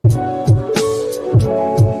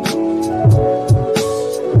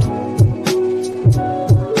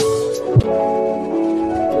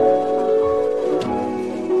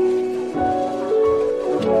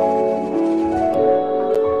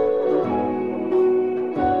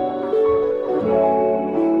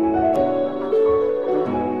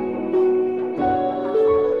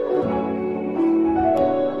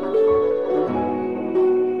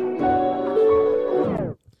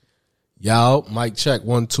Yo, mic check,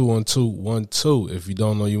 1 2 1 2 1 2. If you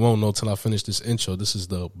don't know, you won't know till I finish this intro. This is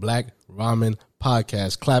the Black Ramen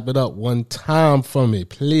Podcast. Clap it up one time for me,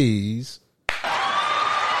 please.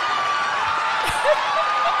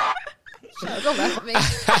 Don't laugh at me.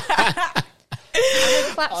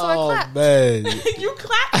 I clap, so I clap. Man. You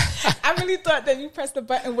clap. I really thought that you pressed the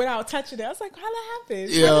button without touching it. I was like, how that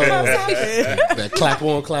happened? Yo, Happened? that clap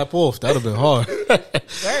on, clap off. That would have been hard.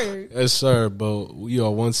 Word. Yes, sir. But we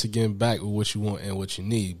are once again back with what you want and what you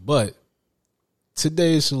need. But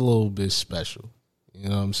today is a little bit special. You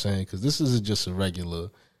know what I'm saying? Because this isn't just a regular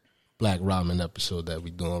Black Ramen episode that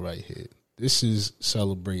we're doing right here. This is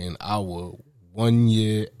celebrating our 1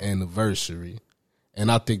 year anniversary.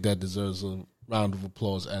 And I think that deserves a round of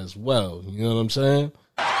applause as well. You know what I'm saying?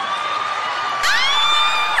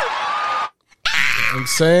 You know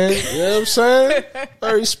what I'm saying?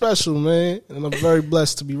 Very special, man. And I'm very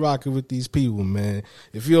blessed to be rocking with these people, man.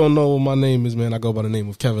 If you don't know what my name is, man, I go by the name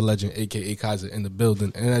of Kevin Legend, a.k.a. Kaiser, in the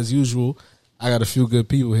building. And as usual, I got a few good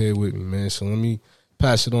people here with me, man. So let me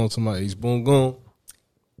pass it on to my ace. Boom, boom.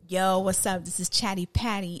 Yo, what's up? This is Chatty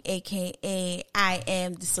Patty, a.k.a. I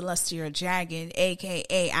am the Celestial Dragon,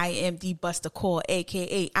 a.k.a. I am the Buster Core,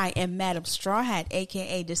 a.k.a. I am Madam Straw Hat,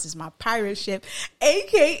 a.k.a. this is my pirate ship,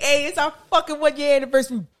 a.k.a. it's our fucking 1 year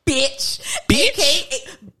anniversary, bitch. A.k.a.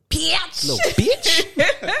 bitch. No, bitch.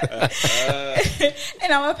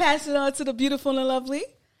 And I'm going to pass it on to the beautiful and lovely.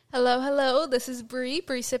 Hello. This is Bree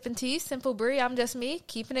Sippin' Tea. Simple Bree. I'm just me,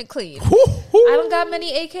 keeping it clean. Woo-hoo. I don't got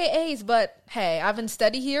many AKAs, but hey, I've been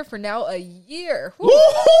steady here for now a year. Woo.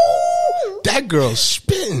 Woo-hoo. That girl's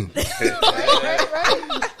spitting. Right.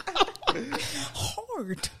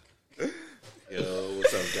 Hard. Yo,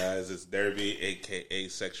 what's up, guys? It's Derby, a.k.a.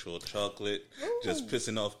 Sexual Chocolate. Just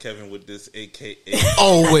pissing off Kevin with this, a.k.a.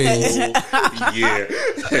 Always. Yeah.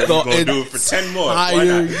 We're going to do it for 10 more. Why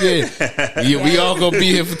not? Yeah, we all going to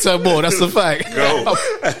be here for 10 more. That's a fact. Go.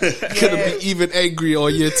 Gonna be even angry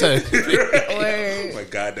on year 10. Oh, my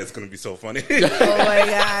God. That's going to be so funny. Oh, my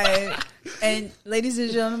God. And ladies and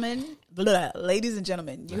gentlemen,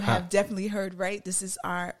 you have definitely heard right. This is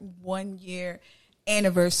our 1 year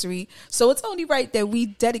anniversary. So it's only right that we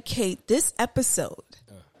dedicate this episode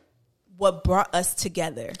what brought us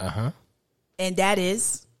together. And that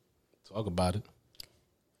is Talk about it.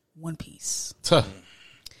 One Piece. Tuh.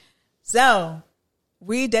 So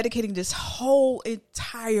we're dedicating this whole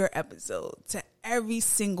entire episode to every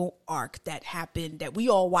single arc that happened, that we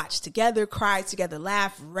all watched together, cried together,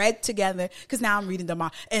 laughed, read together. Because now I'm reading them all.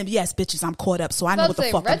 And yes, bitches, I'm caught up, so I know what the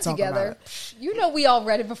fuck I'm talking about. You know we all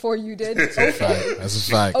read it before you did. That's a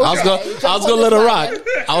fact. Okay. I was gonna let her rock.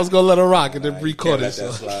 I was gonna let her rock and then record it.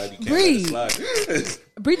 Breathe.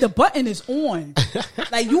 Breathe, the button is on.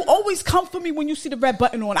 Like, you always come for me when you see the red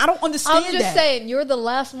button on. I don't understand that. I'm just saying, you're the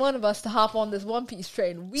last one of us to hop on this One Piece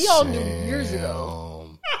train. We all knew years ago.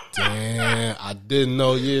 Damn, I didn't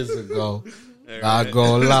know years ago. Not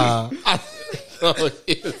gonna lie. I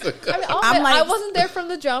wasn't there from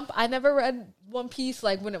the jump. I never read One Piece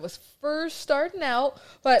like when it was first starting out,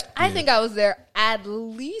 but I think I was there at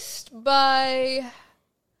least by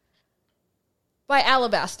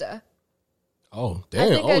Alabasta. Oh, damn.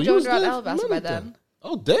 I think I you joined was around there Alabasta by then.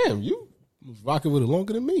 Oh, damn. You was rocking with it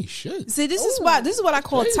longer than me. Shit. See, this is what I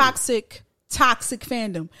call toxic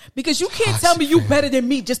fandom. Because you can't tell me you better than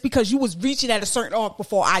me just because you was reaching at a certain arc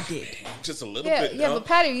before I did. Just a little bit. Yeah, but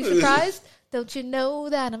Patty, are you surprised? Don't you know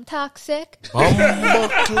that I'm toxic? That's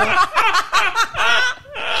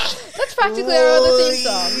That's practically our other theme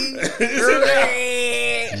song.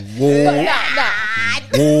 But nah.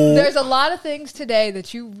 There's a lot of things today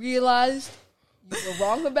that you realized you were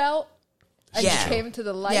wrong about, and you came to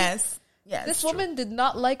the light. Yes. This woman did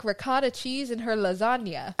not like ricotta cheese in her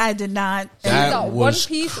lasagna. I did not. That One was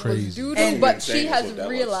Piece crazy. was doo-doo, but she has what that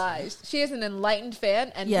realized. She is an enlightened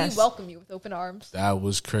fan, and we welcome you with open arms. That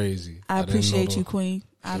was crazy. I appreciate you, Queen.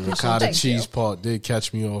 I The appreciate ricotta Thank cheese you. part did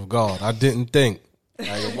catch me off guard. I didn't think.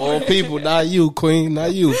 Like, of all people, not you, Queen,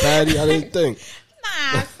 not you, Patty. I didn't think.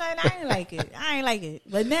 Nah, son, I ain't like it.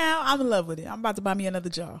 But now I'm in love with it. I'm about to buy me another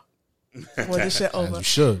jar before this shit As over. you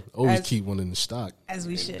should. Always keep one in the stock. As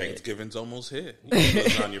we should. Thanksgiving's almost here. You can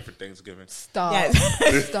put lasagna for Thanksgiving. Stop.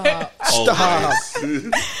 Yes. Stop.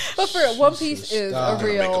 But for One Piece is a Make a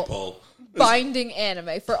real poll. binding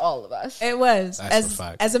anime for all of us. It was. That's a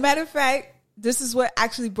fact. As a matter of fact, this is what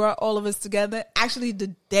actually brought all of us together. Actually, the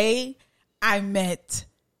day I met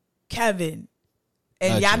Kevin,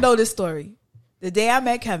 and Legend. y'all know this story. The day I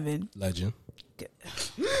met Kevin. Legend.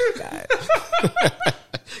 God.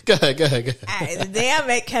 Go ahead. All right, the day I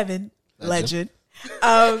met Kevin, legend.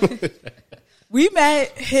 We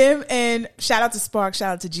met him and shout out to Spark,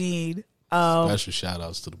 shout out to Gene. Special shout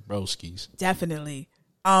outs to the broskies. Definitely.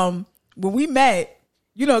 When we met,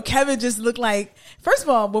 Kevin just looked like, first of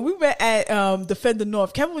all, when we met at Defender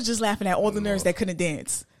North, Kevin was just laughing at all the nerds that couldn't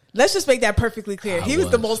dance. Let's just make that perfectly clear. He was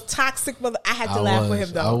the most toxic mother. I had to laugh with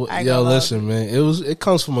him though. Listen, man, it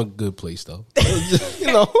comes from a good place though. But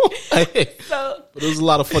there's a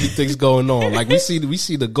lot of funny things going on. Like we see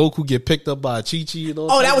the Goku get picked up by a Chi-Chi and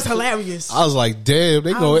all. Oh, that was hilarious. I was like, damn,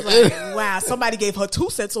 they going. Like, wow, somebody gave her 2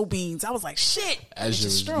 sets of beans. I was like, shit, that shit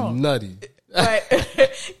was strong. Nutty. But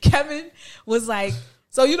Kevin was like,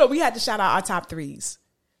 so we had to shout out our top 3s,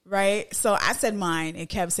 right? So I said mine, and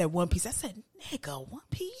Kevin said One Piece. I said, nigga, One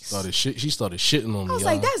Piece. She started shitting on me. I was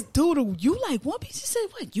like, that's doodle. You like One Piece? He said,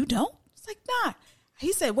 what? You don't? It's like, nah.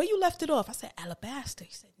 He said, where you left it off? I said, Alabasta.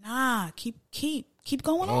 He said, nah, keep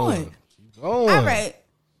going on. Keep going. All right.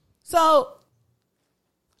 So,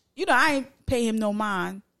 I ain't pay him no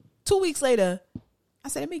mind. 2 weeks later, I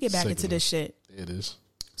said, let me get back into this shit. It is.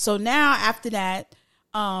 So now after that,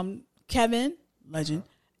 Kevin, legend,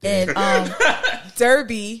 and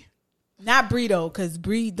Derby, not Brito, because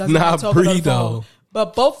Bree doesn't talk on the phone,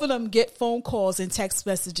 but both of them get phone calls and text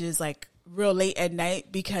messages like real late at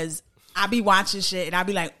night because I be watching shit and I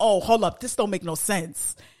be like, oh, hold up, this don't make no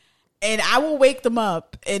sense. And I will wake them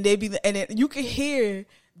up and you can hear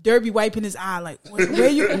Derby wiping his eye like, where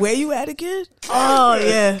you at again? Oh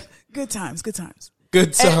yeah, good times. Good times.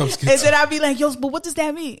 And then I'd be like, yo, but what does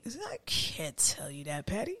that mean? I can't tell you that,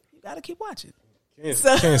 Patty. You gotta keep watching.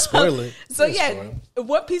 Can't spoil it. So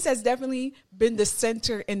One Piece has definitely been the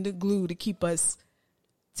center and the glue to keep us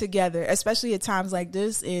together, especially at times like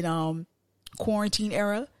this in quarantine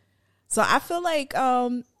era. So I feel like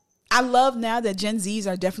I love now that Gen Zs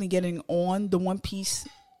are definitely getting on the One Piece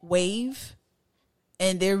wave,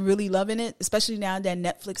 and they're really loving it, especially now that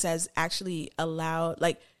Netflix has actually allowed,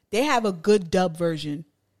 like, they have a good dub version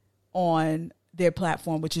on their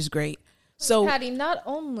platform, which is great. So, Patty, not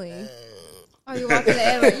only are you watching the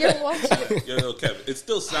anime, you're watching it. Yo, Kevin, it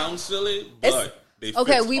still sounds silly, but they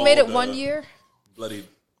we made it 1 year. Bloody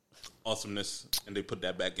awesomeness, and they put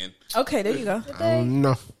that back in. Okay, there you go.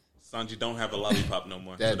 No. Sanji don't have a lollipop no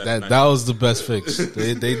more. That was the best fix.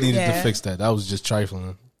 They needed to fix that. That was just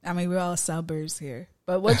trifling. I mean, we're all suburbs here.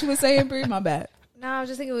 But what you were saying, Bree? My bad. No, I was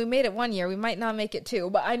just thinking we made it 1 year. We might not make it 2.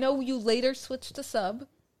 But I know you later switched to sub.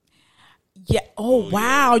 Yeah. Oh,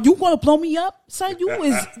 wow. You want to blow me up, son? You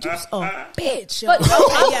was a bitch. But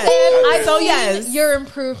I so yes, your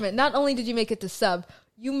improvement. Not only did you make it to sub,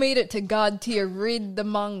 you made it to God tier. Read the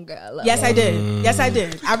manga level. Yes, I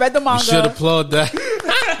did. I read the manga. You should applaud that.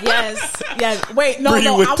 Yes. Wait, no. I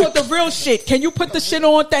want the real shit. Can you put the shit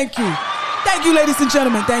on? Thank you. Thank you, ladies and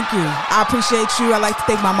gentlemen. Thank you. I appreciate you. I like to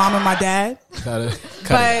thank my mom and my dad. Cut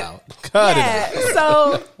it out. Cut it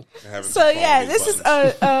out. So yeah, this is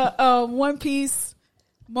a One Piece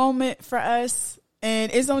moment for us,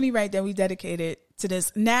 and it's only right that we dedicate it to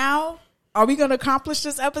this. Now, are we going to accomplish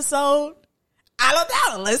this episode? I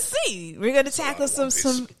don't know. Let's see. We're going to tackle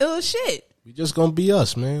some ill shit. We just going to be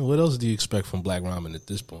us, man. What else do you expect from Black Ramen at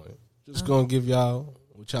this point? Just going to give y'all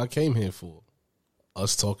what y'all came here for.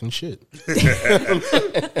 Us talking shit.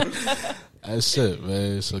 That's it,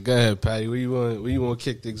 man. So go ahead, Patty. Where you want to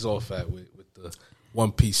kick things off at with the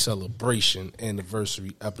One Piece celebration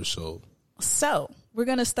anniversary episode? So we're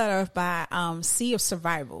gonna start off by Sea of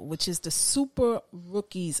Survival, which is the Super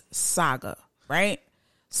Rookies saga, right?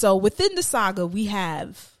 So within the saga, we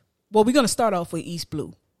have we're gonna start off with East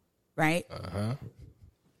Blue, right?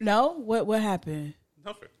 No, what happened?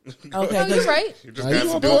 Nothing. Okay, no, you're right. You just got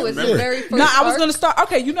some Blue is the very first. No, I was gonna start.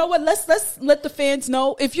 Okay, you know what? Let's let the fans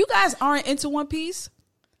know. If you guys aren't into One Piece,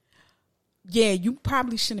 yeah, you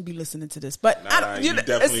probably shouldn't be listening to this. But you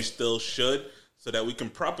definitely still should, so that we can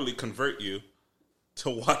properly convert you to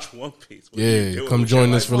watch One Piece. Yeah, come join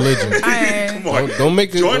this religion. Come on, don't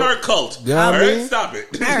make it. Join our cult. Yeah, all right, stop it.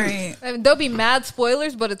 All right. I mean, there'll be mad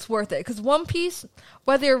spoilers, but it's worth it because One Piece,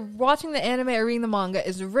 whether you're watching the anime or reading the manga,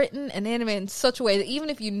 is written and animated in such a way that even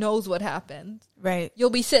if you knows what happened, right, you'll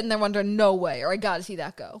be sitting there wondering, "No way!" or "I got to see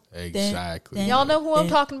that go." Exactly. Y'all know who I'm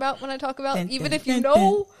talking about when I talk about. Even if you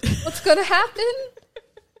know what's gonna happen.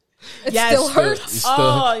 It still hurts.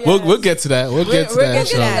 Yes. We'll get to that. We'll get to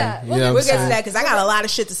that. We'll get to that because I got a lot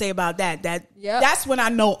of shit to say about that. That's when I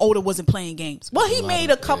know Oda wasn't playing games. Well, he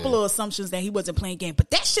made a couple of assumptions that he wasn't playing games,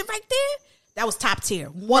 but that shit right there, that was top tier.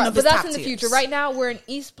 One of his top tiers. But that's in the future. Right now, we're in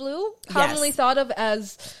East Blue, commonly thought of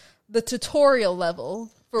as the tutorial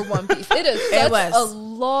level for One Piece. It is such a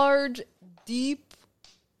large, deep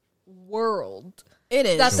world. It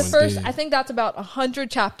is. That's the first. I think that's about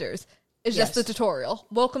 100 chapters. It's just the tutorial.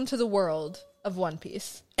 Welcome to the world of One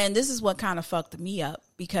Piece. And this is what kind of fucked me up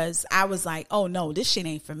because I was like, oh no, this shit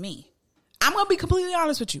ain't for me. I'm going to be completely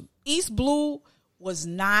honest with you. East Blue was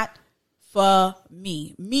not for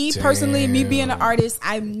me. Me personally, me being an artist,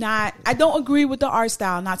 I don't agree with the art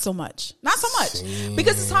style. Not so much.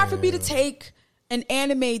 Because it's hard for me to take an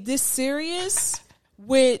anime this serious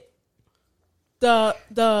with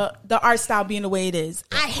the art style being the way it is.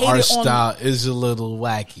 I hate art it. Style is a little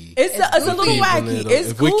wacky. It's a little wacky. It's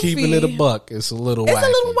if goofy. we're keeping it a buck, it's a little wacky. It's a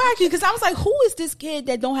little wacky because I was like, who is this kid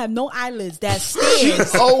that don't have no eyelids that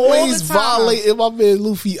stares? Always violating my man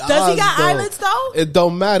Luffy. Does he got eyelids though? It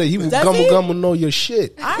don't matter. He will gumma know your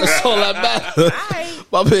shit. That's all that matters.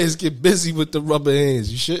 My man's get busy with the rubber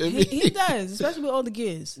hands. You shouldn't be. He does, especially with all the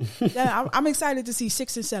gears. I'm excited to see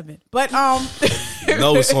 6 and 7. But you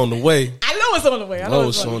know it's on the way. I know it's on the way. I know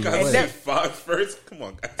it's on the way. Say 5 first. Come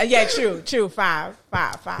on, guys. Yeah, true. 5.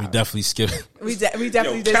 We definitely skip it. We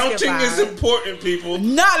definitely did counting skip 5. is important, people.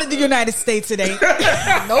 Not in the United States, it ain't.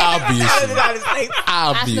 Nope. Obviously. Not in the United States.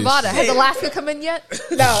 Ask Nevada. Has Alaska come in yet?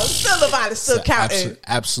 No, still Nevada, still counting.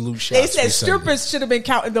 Absolute shots. They said strippers should have been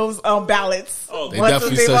counting those ballots. Oh, they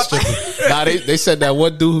definitely said strippers. Nah, they said that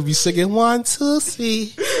one dude who be singing 1, 2, 3,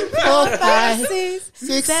 4, 5, 6,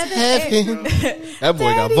 7. That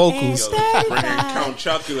boy got vocals. Bring Count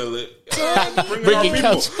Chocula. Bring it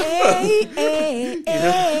Count.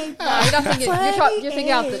 You're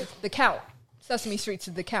thinking out the Count. Sesame Street's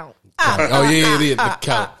the Count. Oh yeah, the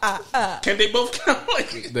Count. Can they both count?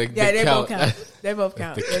 They both count. They both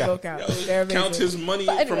count. Count his money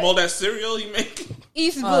from all that cereal he make.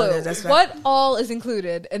 East Blue. That's right. What all is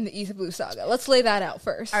included in the East Blue saga? Let's lay that out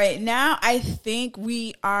first. All right, now I think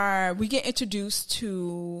we get introduced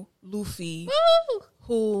to Luffy,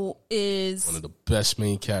 who is one of the best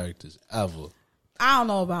main characters ever. I don't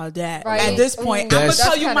know about that. Right. At this point, I'm gonna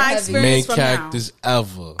tell you my experience from now. Main characters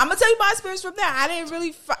ever. I'm gonna tell you my experience from now.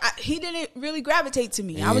 He didn't really gravitate to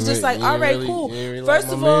me. I was just like, all right, cool. First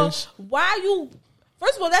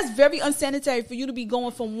of all, that's very unsanitary for you to be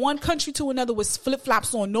going from one country to another with flip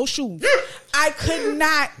flops on, no shoes. I could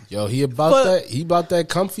not. Yo, he about that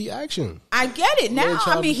comfy action. I get it now.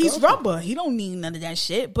 I mean, he's rubber. He don't need none of that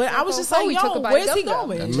shit. But I was just like, yo, where's he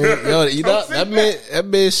going? That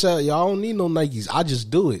man said, y'all don't need no Nikes. I just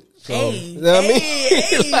do it. So, you know what I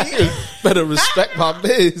mean? Like, better respect my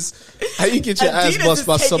biz. How you get your ass bust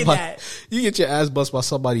by somebody? You get your ass bust by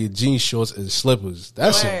somebody in jean shorts and slippers.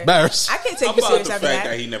 That's embarrassing. I can't take it serious after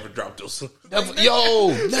that he never dropped those.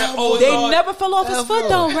 They never fell off his foot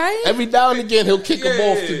though, right? Every now and again he'll kick them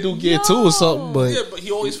off to do gear 2 or something. But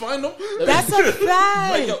he always find them. That's a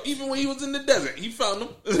fact. Like, even when he was in the desert, he found them.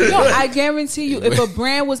 I guarantee you, if a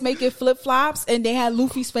brand was making flip flops and they had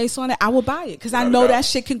Luffy's face on it, I would buy it because I know that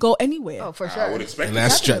shit can go anywhere. Oh, for sure. I would expect and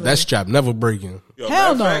that strap never breaking.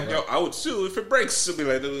 Hell no. I would sue if it breaks. It'll be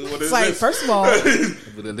like, what is this? First of all,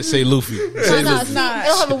 they say Luffy. It's not.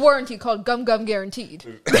 They'll have a warranty called Gum Guaranteed.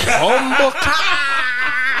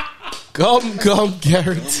 Gum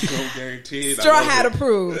guaranteed. Straw Hat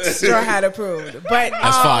approved. But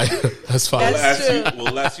that's fine.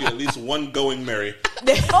 We'll last you at least one going merry.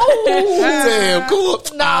 Damn, cool.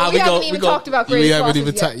 No, we haven't even talked about Great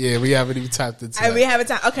Bosses yet. We haven't even tapped into that. We haven't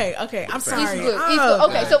tapped. Okay. I'm sorry. East Blue.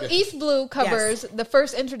 Okay, so East Blue covers the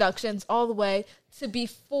first introductions all the way to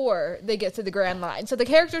before they get to the Grand Line. So the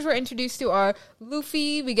characters we're introduced to are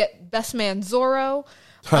Luffy. We get Best Man Zoro.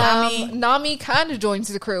 Nami kind of joins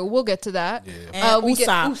the crew. We'll get to that. Yeah. We get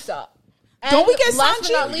Usopp. Don't we get last Sanji?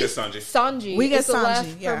 But not least, Sanji. We get is the Sanji,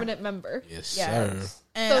 last permanent member. Yes, sir.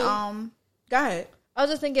 And so, go ahead. I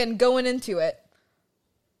was just thinking, going into it,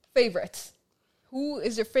 favorites. Who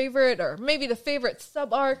is your favorite, or maybe the favorite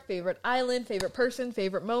sub-arc, favorite island, favorite person,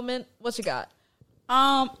 favorite moment? What you got?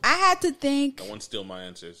 I had to think. No one steal my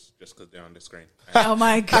answers just because they're on the screen. Oh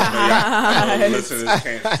my god! Listeners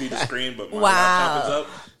can't see the screen, but my laptop is up.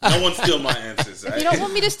 No one steal my answers. If you don't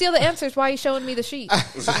want me to steal the answers, why are you showing me the sheet?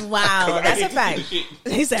 Wow, that's a fact.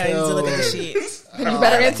 He said I need to look at the sheet. You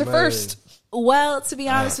better answer first. Well, to be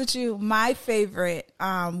honest with you, my favorite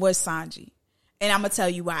was Sanji, and I'm gonna tell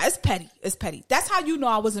you why. It's petty. That's how you know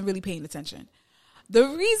I wasn't really paying attention. The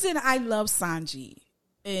reason I love Sanji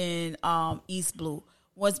in East Blue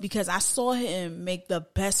was because I saw him make the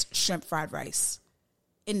best shrimp fried rice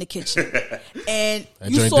in the kitchen, and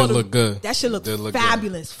you saw look good. That shit looked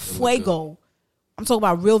fabulous. Fuego. I'm talking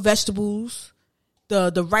about real vegetables.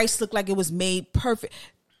 The rice looked like it was made perfect.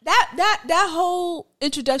 That whole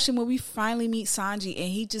introduction when we finally meet Sanji and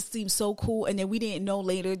he just seemed so cool, and then we didn't know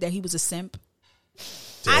later that he was a simp.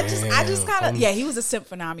 Damn. I just kind of he was a simp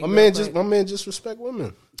for Nami. My man just respect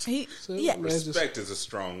women. Yeah. Respect is a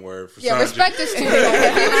strong word for Yeah, Sanji. respect is too strong.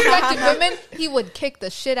 If he respected women, he would kick the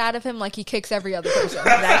shit out of him like he kicks every other person.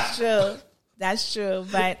 That's true. That's true.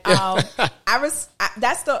 But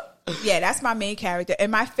that's my main character.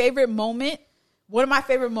 And my favorite moment, one of my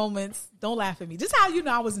favorite moments, don't laugh at me. This is how you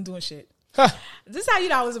know I wasn't doing shit. This is how you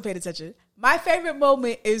know I wasn't paying attention. My favorite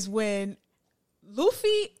moment is when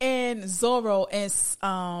Luffy and Zoro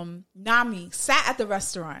and Nami sat at the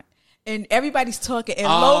restaurant. And everybody's talking, and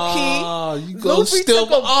low key, you go Luffy still.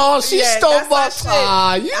 took a- She Yeah, stole that's my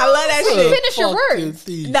my shit. shit. I love that shit. Finish your words.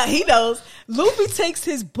 No, he knows. Luffy takes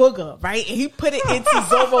his booger, right? And he put it into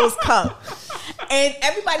Zoro's cup. And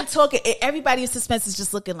everybody talking, and everybody in suspense is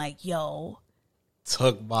just looking like, yo,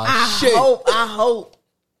 Took my I shit. hope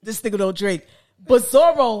this nigga don't drink. But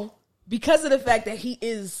Zoro, because of the fact that he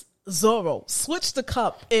is Zoro, switched the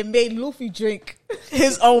cup and made Luffy drink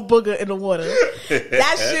his own booger in the water.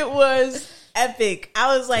 That shit was epic.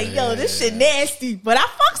 I was like, yo, this shit nasty. But I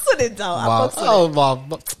fucks with it, though. I fucks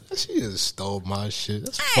with it. She just stole my shit.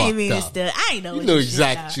 That's I ain't mean fucked to up. steal. I ain't know You what knew your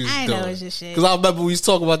exactly what shit, you was though. I ain't know doing. what your shit. Because I remember we was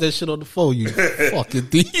talking about that shit on the phone, you fucking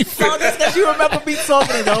thief. So just because you remember me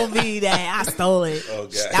talking, it don't mean that I stole it. Oh,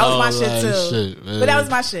 God. That was my Stole shit that too. shit, man. But that was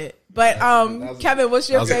my shit. But Kevin, what's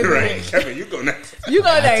your favorite? Right, Kevin, you go next. You go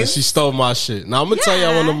After next. she stole my shit. Now I'm gonna tell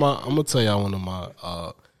y'all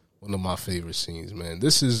Yeah. one of my favorite scenes, man.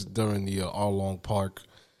 This is during the Arlong Park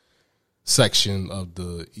section of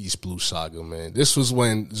the East Blue Saga, man. This was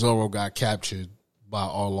when Zoro got captured by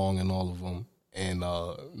Arlong and all of them, and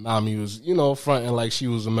Nami was, fronting like she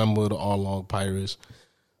was a member of the Arlong Pirates.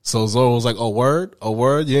 So Zoro was like, "Oh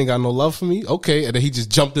word, you ain't got no love for me, okay?" And then he just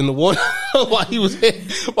jumped in the water while he was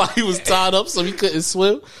tied up, so he couldn't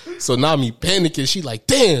swim. So Nami panicking, she like,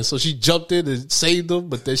 "Damn!" So she jumped in and saved him.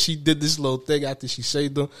 But then she did this little thing after she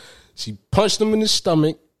saved him. She punched him in the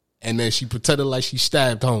stomach, and then she pretended like she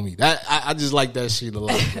stabbed homie. That I just like that shit a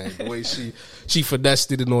lot, man. The way she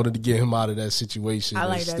finessed it in order to get him out of that situation. I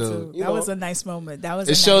like And that still, too. That was a nice moment. That was.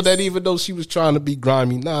 It showed that even though she was trying to be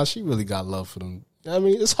grimy, she really got love for them. I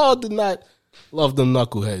mean, it's hard to not love them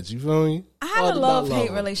knuckleheads. You feel me? I had Hard a to not love-hate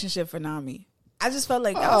them. relationship for Nami. I just felt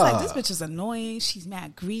like I was like, this bitch is annoying. She's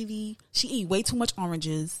mad greedy. She eat way too much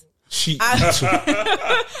oranges.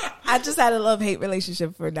 I just had a love-hate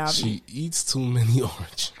relationship for Nami. She eats too many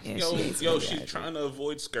oranges. Yeah, Yo, she eats yo, really she's bad. trying to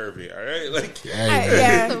avoid scurvy. All right, like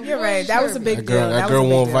Yeah, you're right. That was a big That deal. girl was a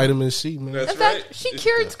big want deal. vitamin C, man. that's In fact, right. she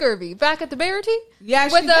cured scurvy back at the Bear Tea. Yeah,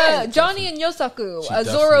 she with did. Johnny and Yosaku,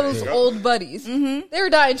 definitely Zoro's did. old buddies. Mm-hmm. They were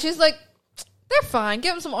dying. She's like, they're fine.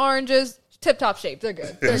 Give them some oranges. Tip top shape. They're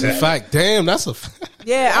good. They're In good. fact, damn, that's a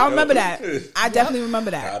Yeah, I remember that. I definitely remember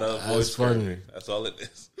that. Gotta avoid That's funny. scurvy. That's all it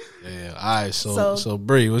is. yeah. All right, So- so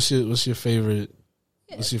Bree, what's your favorite?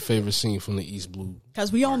 What's your favorite scene from the East Blue?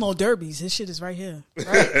 Because we all know derbies. This shit is right here. Right?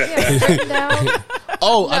 Yeah, written down.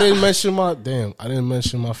 Oh, I didn't mention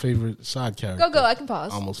my favorite side character. Go. I can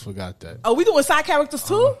pause. I almost forgot that. Oh, we doing side characters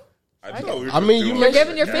too? I thought we were I mean, doing you You're mentioned-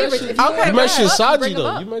 giving your favorites. If you Okay, wanna You bring mentioned them up, bring Saji them though.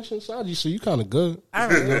 up. You mentioned Saji, so you kind of good. All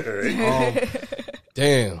right.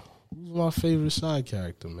 Damn, who's my favorite side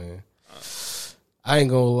character, man? I ain't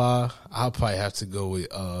gonna lie. I'll probably have to go with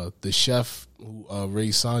the chef who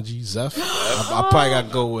raised Sanji, Zeph. I probably got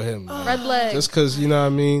to go with him, man. Red leg. Just because, you know what I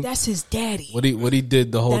mean? That's his daddy. What he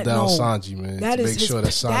did to hold That- down no. Sanji, man. That to is make his, sure that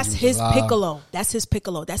Sanji that's was his alive. Piccolo. That's his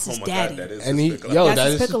Piccolo. That's his Oh my daddy. God, that is And his he, Piccolo. yo, That's that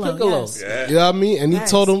his is his Piccolo, Piccolo. yes. Yeah. You know what I mean? And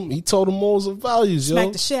Yes. he told him morals and values, yo.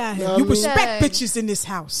 Smack the shit out of him. Know You what I mean? respect Dang. bitches in this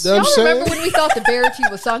house. You know what I'm Y'all saying? remember when we thought the Bear Tea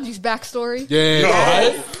was Sanji's backstory? Yeah,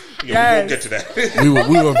 right? Yeah, we gonna get to that. we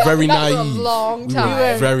were very That was a naive. long We time.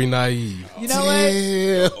 were very naive. You know what?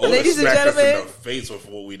 Yeah. Oda Ladies and smacked us gentlemen. in the face with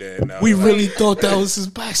what we did. Now We really thought that was his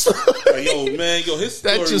backstory. like, yo, man, his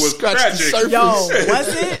story That just was scratched the tragic.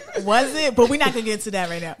 surface. Yo, was it? But we're not gonna get into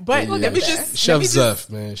that right now. But Yeah. let me just Chef let me just, Zeph,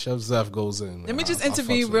 man. Chef Zeph goes in. Man. let me just I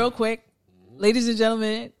intervene fucks with real him. quick, ladies and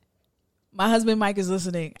gentlemen. My husband Mike is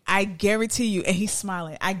listening. I guarantee you, and he's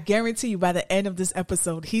smiling. I guarantee you, by the end of this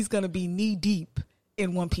episode, he's gonna be knee deep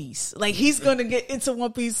in One Piece. Like he's gonna get into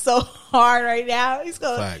One Piece so hard right now. He's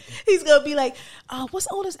gonna be like, "What's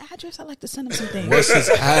Oda's address? I'd like to send him some things." What's his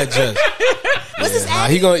address? What's his Nah,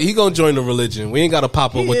 address? he gonna join the religion. We ain't gotta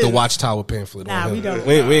pop up He with the is. Watchtower pamphlet. Nah, on him. we don't.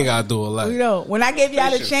 We ain't gotta do all that. You know, when I gave y'all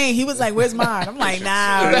the chain, he was like, "Where's mine?" I'm like,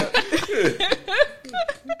 "Nah."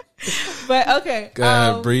 But okay, Go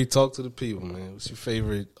ahead, Bree. Talk to the people, man. What's your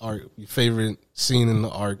favorite arc? Your favorite scene in the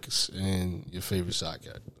arcs, and your favorite side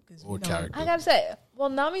character or character? I gotta say, well,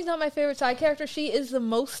 Nami's not my favorite side character. She is the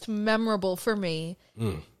most memorable for me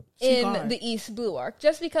in hard. the East Blue arc,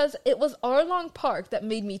 just because it was Arlong Park that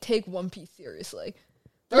made me take One Piece seriously.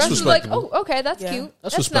 The rest was like, respectable. oh, okay, that's Yeah. cute.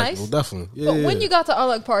 That's That's respectable, nice. definitely. Yeah, But when yeah. you got to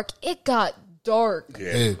Arlong Park, it got dark. Yeah.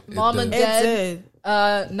 It Mom did. and It Dad,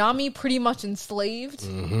 did. Nami pretty much enslaved.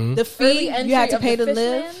 The fee entry you had to of pay the to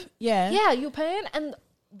live. fishman. Yeah. Yeah, you paying and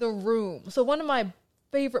the room. So one of my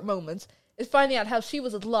favorite moments is finding out how she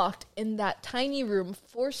was locked in that tiny room,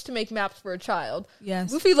 forced to make maps for a child.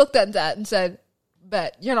 Yes. Luffy looked at that and said,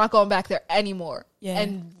 "Bet you're not going back there anymore." Yeah.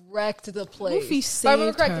 And wrecked the place. Luffy If I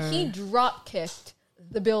remember saved correctly, her. he drop kicked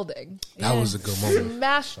the building, That was a good moment.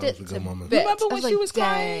 smashed That was it a good to moment. bits. Remember I when like, she was "Dang,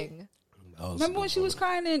 crying? That was a Remember good when she was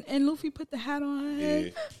moment. crying and Luffy put the hat on her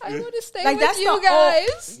head? I want to stay Like with that's you the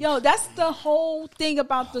guys." Yo, that's the whole thing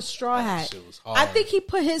about the straw hat. shit was I hard. think he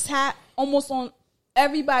put his hat almost on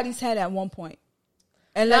everybody's head at one point,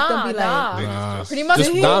 and let them be like, Nah. Pretty much Just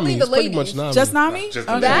only Nami. the It's pretty ladies. much Nami. "Just Nami." Just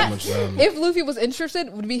Okay. That, much Nami. if Luffy was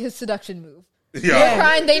interested, would be his seduction move. Yeah. They're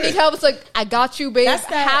crying, they need help. It's like, I got you, babe. That's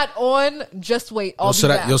that- Hat on. Just wait. I'll So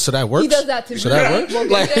be that, back. so that works. He does that to So me. that works. We'll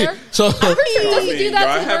get Like, there. so, I'm pretty sure does he do y'all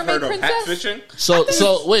that to have heard Mermaid of hat Princess? fishing?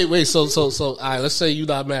 so wait. So, all right. Let's say you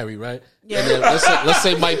not married, right? Yeah. And then let's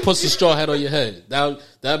say Mike puts a straw hat on your head.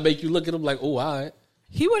 That make you look at him like, oh, all right.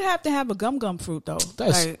 He would have to have a gum fruit though.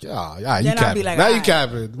 That's Like, you then I'd be capping. like, Now you alright.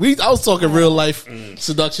 capping. I was talking real life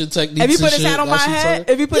seduction techniques. If he and put his shit. hat on my That's what I'm head-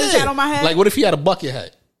 talking- if he put his hat on my head- like what if he had a bucket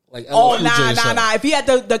hat? Like oh LL Cool J's hat. nah. If he had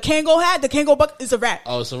the Kango hat, the Kango buck is a wrap.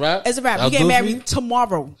 Oh, it's a wrap. It's a wrap. That'll You get do it for married you?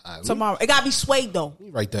 tomorrow. Alright, Tomorrow. It gotta be suede though. Let me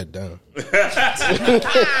write that down.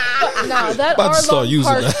 No, that About to start Arlong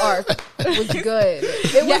using Park that. arc was good. It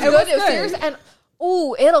was Yeah, it good. was It was good. serious. And,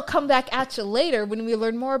 ooh, it'll come back at you later when we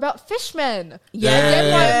learn more about fishmen. Yeah.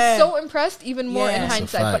 Again, why I'm so impressed, even more Yeah. in That's a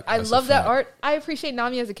hindsight. fact. But I That's a love that fact. art. I appreciate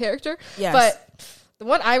Nami as a character. Yes. But the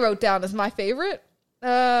one I wrote down as my favorite,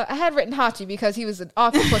 I had written Hachi because he was an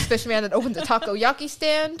octopus fishman that opens a takoyaki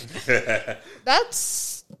stand.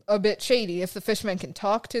 That's a bit shady if the fishmen can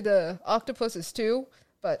talk to the octopuses too,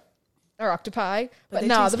 or octopi. But they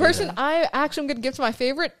no, taste the good. person I actually am going to give to my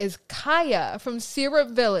favorite is Kaya from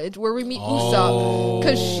Syrup Village, where we meet Usopp,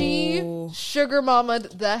 because she sugar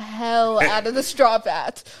mamaed the hell out of the straw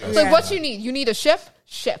hat. It's like, Yeah. what you need? You need a ship?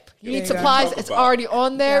 Ship. You need you go. supplies? Talk It's about- already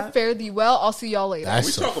on there. Yeah. Fare thee well. I'll see y'all later. We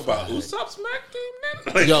That's talk a about fact. Usopp's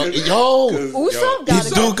Mac game, man. Yo, Usopp got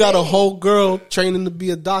this a dude got a name. whole girl training to be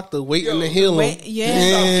a doctor, waiting to heal him. Wait, yeah.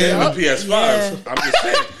 Getting a Yeah. PS5. I'm just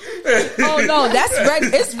saying. Oh no, that's ready.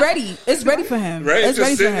 It's ready. It's ready for him. Right? It's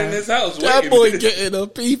ready Just for sitting in him. his house. That waiting. boy getting a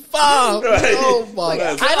P5. Oh my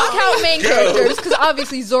god. I don't count main characters because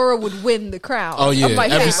obviously Zoro would win the crown. Oh of yeah, my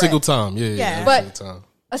every favorite. single time. Yeah, Yeah. every But- single time.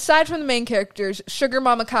 Aside from the main characters, Sugar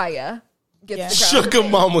Mama Kaya gets Yeah. the crown. Sugar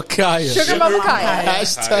Mama Kaya. Sugar Mama Kaya.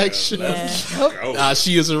 Hashtag sugar. Yeah. Nah,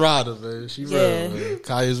 she is a rider, man. She real, Yeah. man.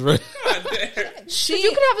 Kaya's real. So you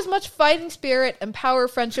can have as much fighting spirit and power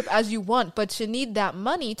friendship as you want, but you need that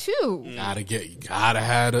money too. Gotta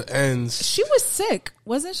have the ends. She was sick,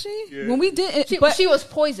 wasn't she? When we did it, She, but she was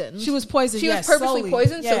poisoned. she was poisoned. She yes, was purposely slowly.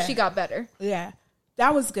 poisoned, so Yeah. she got better. Yeah,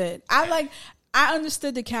 that was good. I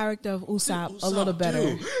understood the character of Usopp a little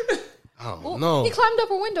better. I don't know. He climbed up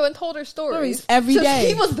a window and told her stories Stories every So day.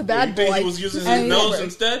 He was the You bad think boy. he was using Hey. his nose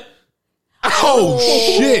instead? Oh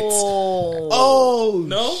shit! Oh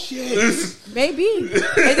No? Maybe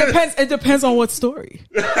it depends. It depends on what story.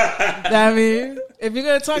 I mean, if you're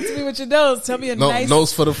gonna talk to me with your nose, tell me a No, nice.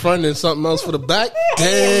 nose for the front and something else for the back.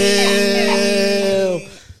 Damn,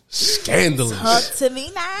 scandalous. Talk to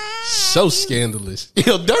me nice. So scandalous.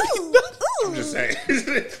 Yo, dirty. I'm just saying.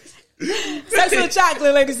 Sex with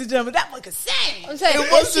chocolate, ladies and gentlemen. That one could sing. I'm saying, It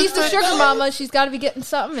if wasn't she's the the- sugar mama, she's got to be getting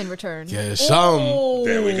something in return. Yeah, some.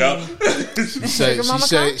 There we go. She said, Sugar Mama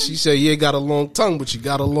Kaya? she said, you ain't got a long tongue, but you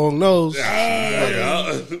got a long nose.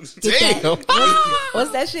 Yeah. Damn.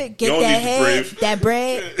 What's that shit? You Get don't that need to head, breathe. that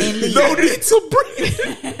bread, and leave. No need to breathe.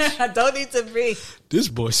 I don't need to breathe. This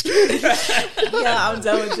boy scared. Yeah, I'm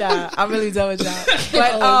done with y'all. I'm really done with y'all.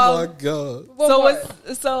 But Oh my god.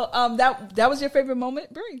 that was your favorite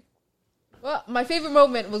moment, Brie? Well, my favorite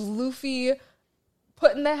moment was Luffy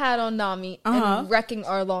putting the hat on Nami and wrecking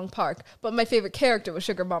Arlong Park. But my favorite character was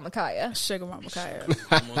Sugar Mama Kaya. Sugar Mama Kaya.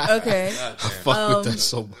 Okay. Fuck with that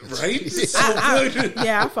so much. Right? So good.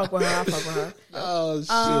 Yeah, I fuck with her. Oh shit.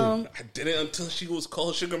 I didn't until she was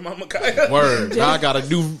called Sugar Mama Kaya. Word. Now I got a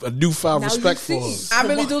newfound Now respect you for her. see. I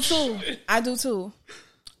really do too. I do too.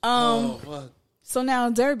 So now,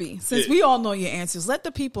 Derby, since we all know your answers, let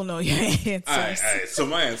the people know your answers. All right. So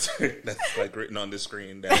my answer, that's like written on the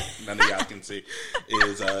screen that none of y'all can see,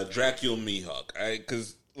 is Dracula Mihawk. All right,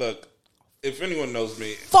 because look, if anyone knows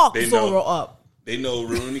me, Fuck they Zoro know, up. They know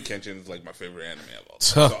Rurouni Kenshin is like my favorite anime of all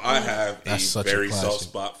time. So I have a That's such a very classic. soft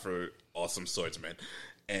spot for awesome swordsmen.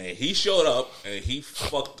 and he showed up and he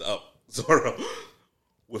fucked up Zoro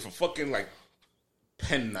with a fucking like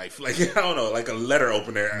pen knife, like I don't know, like a letter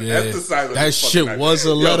opener. Yeah. That's the size of that his shit fucking was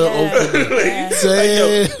a knife. letter opener.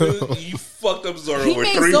 Damn. You fucked up Zoro He with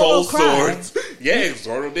made 3 Zoro whole cry. swords. Yeah,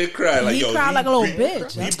 Zoro did cry. Like, He yo, cried like a little beat-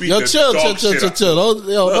 bitch. He beat Yo, the chill. dog shit out. Don't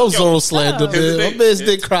Yo, Zoro slander, here's the man. thing. My bitch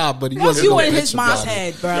did cry, but he That's wasn't you no in bitch his mom's about it.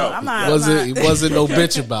 head, bro. Yo, I'm not. He wasn't no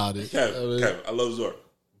bitch about it. Kev, I love Zoro,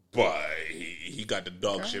 but he got the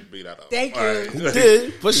dog shit beat out of him. Thank you. Alright. He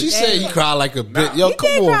did, but she said he cried like a bitch. Yo, He come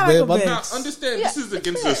did on, cry like man. a My- bitch. Now, understand, Yeah, this is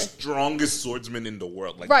against the strongest swordsman in the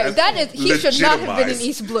world. Like, Right, that is that's he should not have been in legitimized.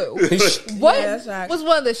 East Blue. What Yeah, that's right. was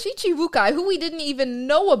one of the Shichibukai who we didn't even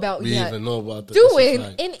know about We yet even know about that. That's a doing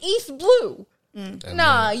fact. in East Blue?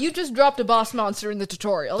 Nah, you just dropped a boss monster in the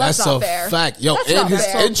tutorial. That's That's not a fair. fact. Yo, That's and not his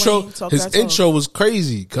fair. intro, Talk his that talk. intro was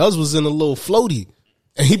crazy. Cuz was in a little floaty.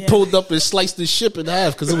 And he pulled up and sliced his ship in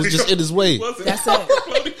half because it was just in his way. Wasn't That's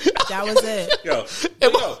it? That was it. Yo,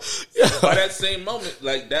 but yo, by that same moment,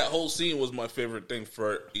 like that whole scene was my favorite thing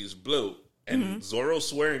for East Blue, and Zoro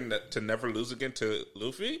swearing that to never lose again to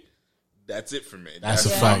Luffy. That's it for me. That's a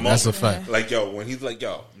my fact. That's a moment. fact. Like yo, when he's like,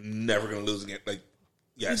 "Yo, I'm never gonna lose again." Like,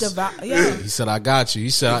 yes, Yeah. He said, I got you. He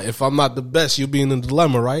said, if I'm not the best, you'll be in a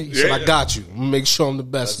dilemma, right? He said, Yeah. I got you. I'm going to make sure I'm the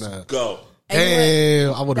best now. go.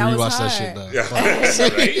 Damn. I would have That was rewatched that hard. shit now.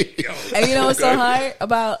 Yeah, right? Yo. And you know what's so hard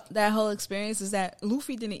about that whole experience is that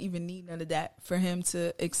Luffy didn't even need none of that for him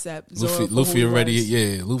to accept Zoro. for who Luffy he already, was.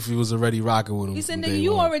 yeah, Luffy was already rocking with him. He said, from "Nigga, day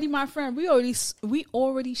you one. already my friend. We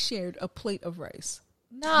already shared a plate of rice."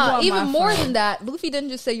 Nah, You are even my more friend. than that. Luffy didn't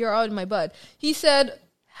just say you're out of my bud. He said,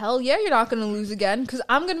 "Hell yeah, you're not going to lose again because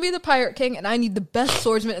I'm going to be the pirate king and I need the best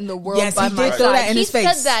swordsman in the world Yes, by he my did side." throw that in he his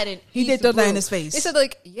face. said that in He did East throw that in Blue. his face. He said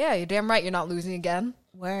like, "Yeah, you're damn right. You're not losing again."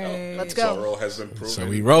 Word. Let's go. Zoro has been proven. So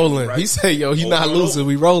we rolling. Right? He said, yo, he not Over. losing.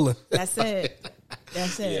 We rolling. That's it.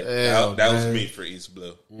 That's it. That was man. me for East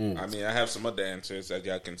Blue. I mean, I have some other answers that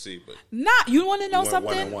y'all can see, but Not you want to know You went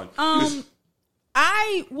something? 1-on-1.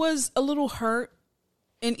 I was a little hurt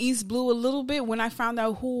in East Blue a little bit when I found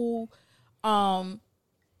out who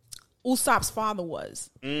Usopp's father was,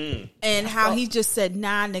 and how he just said,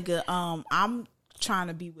 "Nah, nigga, I'm trying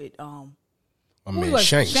to be with I who mean, was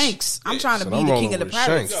Shanks. I'm trying to So be I'm the rolling king of the with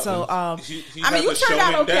pirates." Shanks. So he I mean, has you a turned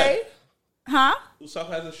out shonen okay, dad. huh? Usopp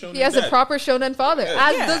has a shonen He has dad. a proper shonen father,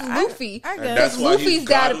 as Yeah, does Luffy. I And guess. that's why he's Luffy's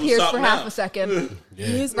dad God appears Usopp for now. half a second. Yeah.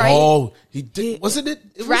 He's right. Oh, he did. Wasn't it?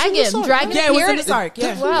 It was in Dragon this arc. Dragon Yeah, it was in appeared this arc,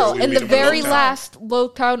 yeah. well We in meet the him in very Lowtown. last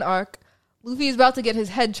Lowtown arc. Luffy is about to get his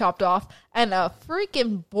head chopped off, and a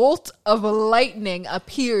freaking bolt of lightning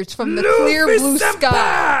appears from the clear blue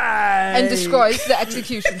sky and destroys the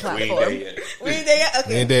execution We ain't there platform. yet. We ain't there yet?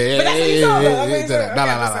 Okay. And then, But that's what you saw, though. I'm pretty sure.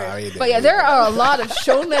 nah. But yeah, there are a lot of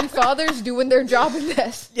shonen fathers doing their job in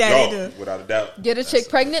this. Yeah, No, they do. without a doubt. Get a chick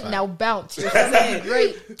pregnant, now bounce. You're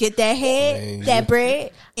great. Get that head, Man, that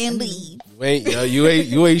bread, and leave. you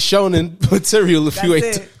ain't shonen material if you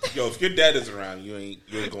That's ain't. it. Yo, if your dad is around, you ain't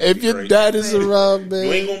gonna If be your great. dad is around, man.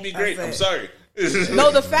 You ain't gonna be great. I'm That's sorry.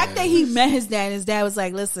 No, the fact that he met his dad and his dad was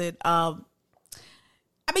like, "Listen,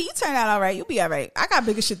 I mean, you turned out all right. You'll be all right. I got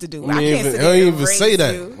bigger shit to do. I can't He sit ain't there and even say raise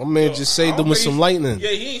that. you." My man just saved them with some lightning. Yeah,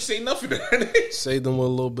 he ain't say nothing. Saved them with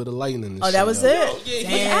a little bit of lightning. And Oh, shit, that was yo. it.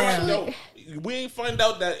 Yeah, Damn. no, we ain't find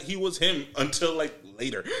out that he was him until like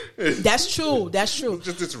later. That's true. That's true.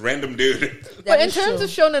 Just this random dude. But That in is terms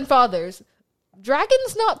true. of shonen fathers,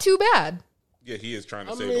 Dragon's not too bad. Yeah, he is trying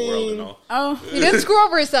to save the world and all. Oh, He didn't screw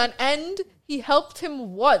over his son, and he helped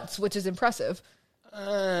him once, which is impressive.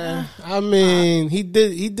 I mean, he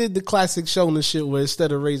did the classic shonen shit where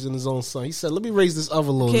instead of raising his own son, he said, "Let me raise this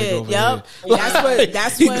other little nigga kid. over Yep. here."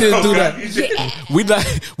 That's He when. did do Oh, that.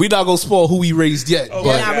 God. We not gonna spoil who he raised yet, but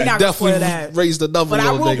yeah, we not gonna definitely spoil that. raised another But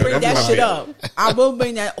I little will nigga. bring that That's shit right. up. I will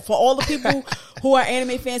bring that for all the people who are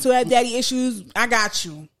anime fans who have daddy issues. I got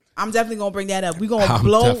you. I'm definitely gonna bring that up. We gonna I'm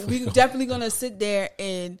blow. definitely We definitely gonna sit there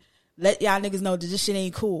and let y'all niggas know that this shit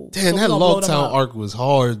ain't cool. Damn, So we that gonna blow them Longtown up. arc was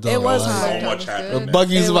hard though. It was Like, hard. So much That was happened. good.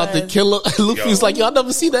 Buggy's It about to was. kill him. Luffy's Yo. like, "Y'all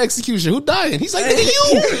never see the execution. Who dying?" He's like, "Nigga,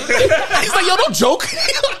 you." He's like, "Yo, don't joke."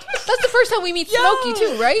 That's the first time we meet Smokey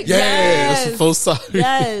too, right? Yeah, that's the first time.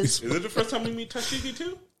 Yes. Is it the first time we meet Tashigi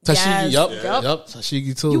too? Tashigi, Yes. yep.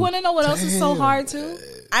 Tashigi too. You want to know what else is so Damn. hard too?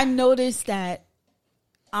 I noticed that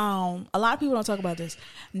a lot of people don't talk about this.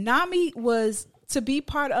 Nami was to be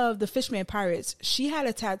part of the Fishman Pirates. She had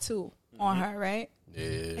a tattoo on her, right? Yeah,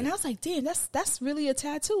 And I was like, damn, that's really a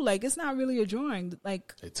tattoo. Like, it's not really a drawing.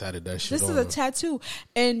 Like, they tatted that shit this on is a her. tattoo.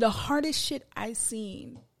 And the hardest shit I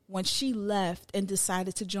seen when she left and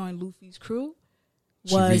decided to join Luffy's crew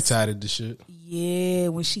She was retatted the shit.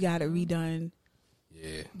 when she got it redone.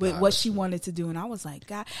 with what she wanted to do, and I was like,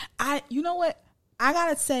 God, you know what? I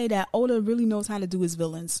gotta say that Oda really knows how to do his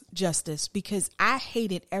villains justice because I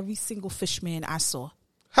hated every single fishman I saw.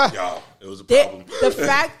 Yo, it was a problem. The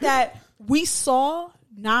fact that we saw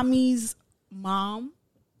Nami's mom,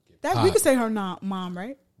 that we could say her mom,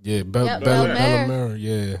 right? Yeah, Bella Mare.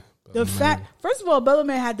 Yeah. The fact, first of all, Bella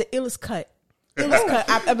Mare had the illest cut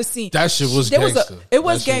I've ever seen. That shit was gangster. It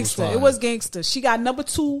was gangster. It was gangster. She got number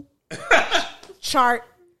 2 chart,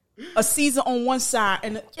 a season on one side,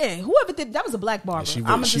 and whoever did that was a black barber. She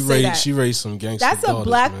raised some gangster. That's a daughters,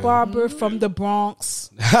 black man. barber from the Bronx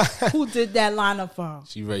who did that lineup for her.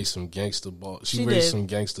 She raised some gangster She raised did. some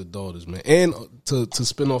gangster daughters, man. And to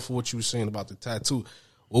spin off of what you were saying about the tattoo,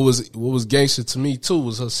 what was gangster to me too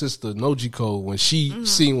was her sister Nojiko when she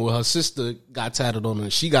seen what her sister got tattooed on her.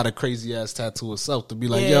 She got a crazy ass tattoo herself to be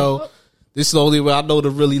like, yo, this is the only way I know to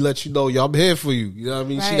really let you know, yo, I'm here for you. You know what I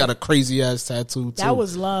mean? Right. She got a crazy ass tattoo too. That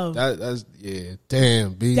was love. That's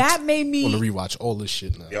damn, B. That made me want to rewatch all this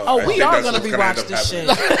shit now. Yo, we are gonna rewatch this shit.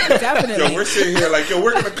 Definitely. Yo, we're sitting here like,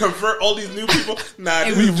 we're gonna convert all these new people. Nah,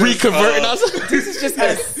 and we reconverting us. This is just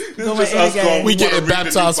us. We getting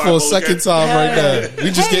baptized for a second time right now.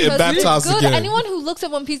 We just getting baptized again. Anyone who looks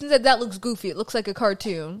at One Piece and said that looks goofy, it looks like a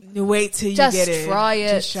cartoon. Wait till you just get it. Try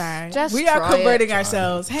it. Just we are converting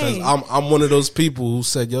ourselves. Hey, I'm one of those people who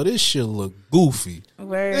said, yo, this shit look goofy.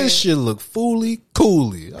 Word. This shit look fooly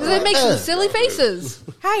cooly. Because it makes some silly faces.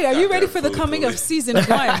 Hey, are you ready for the coming of season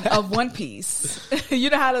 1 of One Piece?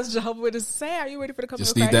 You know how those Jehovah's say? Are you ready for the coming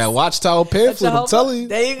just of need Christ? that Watchtower pamphlet, I'm telling you.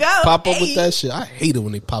 There you go. Pop up with that shit. I hate it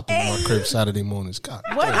when they pop up in my crib Saturday mornings. God,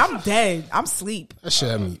 what? I'm dead. I'm asleep. That shit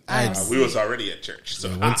had me. We was already at church. So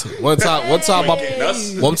one time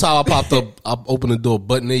I popped up, I opened the door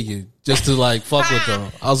butt naked just to like fuck with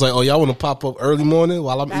them. I was like, oh, y'all want to pop up early morning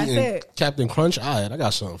while I'm eating Captain Crunch? All right, I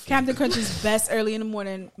got something for Captain Crunch is best early in the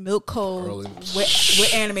morning, milk cold,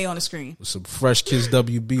 with anime on the screen. With some Fresh Kids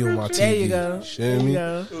WB on my TV. There you go. There you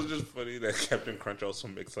go. It was just funny that Captain Crunch also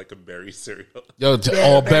makes like a berry cereal. Yo,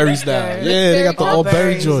 all berries now. Yeah, they got the all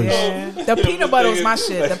berry joints. Yeah. The peanut butter was my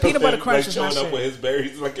shit. The peanut butter crunch was my shit. Showing up with his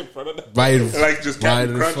berries like in front of them. Right. Like just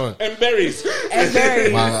Captain Crunch and berries. And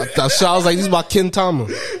berries. Wow, I was like, this is my Ken Tama.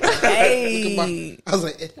 Hey. I was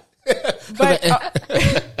like,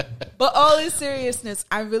 but all in seriousness,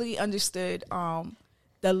 I really understood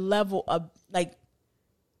the level of like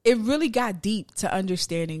it really got deep to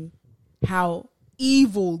understanding how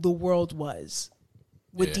evil the world was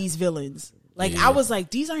with these villains. Like I was like,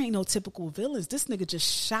 these ain't no typical villains. This nigga just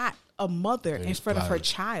shot a mother in front of her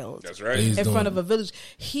child. That's right. In front of a village.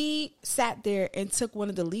 He sat there and took one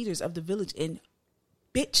of the leaders of the village and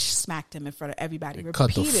bitch smacked him in front of everybody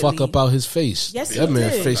repeatedly. Cut the fuck up out his face. Yes, that he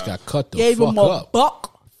man's did. face got cut the Gave fuck him a up.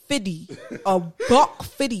 $1.50. A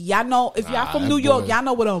 $1.50. Y'all know, if y'all from New York, y'all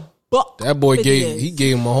know what a $1.50 That boy is.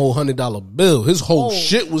 gave him a whole $100 bill. His whole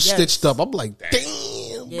shit was stitched up. I'm like,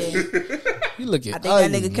 damn. Yeah. You look at I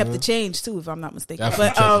think that nigga kept the change too, if I'm not mistaken. Definitely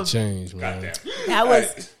But kept the change, man.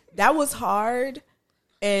 that was hard.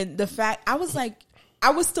 And the fact I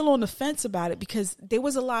was still on the fence about it because there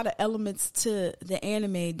was a lot of elements to the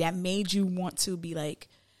anime that made you want to be like,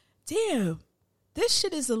 damn, this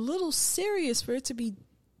shit is a little serious for it to be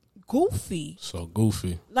goofy. So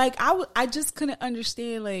goofy. Like I just couldn't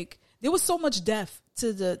understand. Like there was so much depth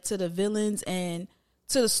to the villains and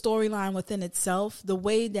to the storyline within itself. The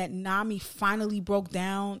way that Nami finally broke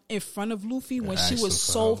down in front of Luffy when she was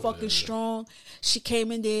so fucking strong. She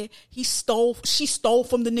came in there. She stole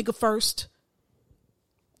from the nigga first.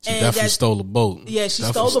 She definitely stole the boat. Yeah, she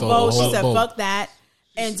stole the boat. She said, "Fuck that."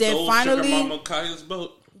 And then finally, Sugar Mama Kaya's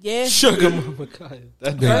boat. Yeah, Sugar Mama Kaya.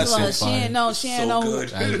 First of all, she ain't know. She ain't know.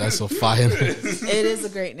 That's a fire. It is a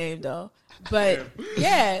great name though. But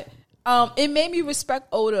yeah, it made me respect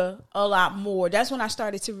Oda a lot more. That's when I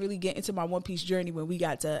started to really get into my One Piece journey when we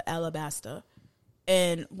got to Alabasta.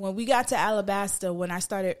 And when we got to Alabasta, when I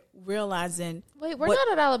started realizing... Wait, we're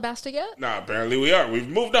not at Alabasta yet? Nah, apparently we are. We've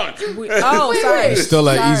moved on. Sorry. Still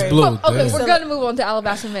at East Blue. Okay, we're going to move on to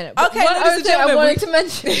Alabasta in a minute. But okay, one other thing I wanted to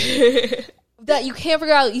mention that you can't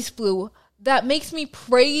forget about East Blue that makes me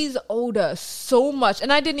praise Oda so much.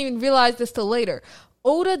 And I didn't even realize this till later.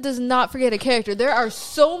 Oda does not forget a character. There are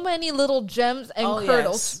so many little gems and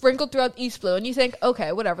kernels sprinkled throughout East Blue, and you think,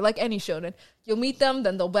 okay, whatever, like any shonen. You'll meet them,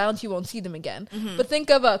 then they'll bounce, you won't see them again. Mm-hmm. But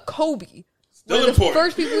think of Kobe. One of the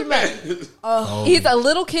first people we met. He's a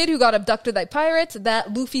little kid who got abducted by pirates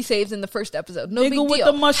that Luffy saves in the first episode. No big deal. With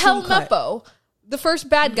the mushroom Helmeppo, the first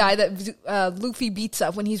bad guy that Luffy beats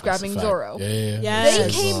up when he's grabbing Zoro. Yeah. Yes.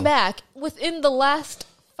 They came back within the last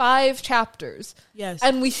 5 chapters. Yes.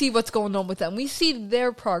 And we see what's going on with them. We see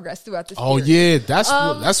their progress throughout the Oh series.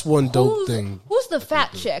 yeah, that's one dope thing. Who's the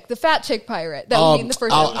fat chick? The fat chick pirate that we meet in the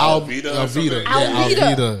first episode? Alvida. Yeah,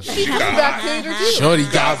 Alvida. She comes back later too. Shorty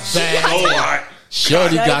got fat.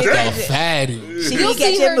 Shorty got that fatty. You'll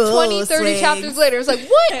see her 20, 30 chapters later. It's like,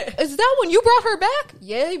 what? Is that when you brought her back?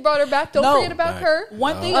 Yeah, he brought her back. Don't forget about her.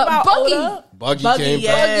 One thing about Buggy. Oda, Buggy came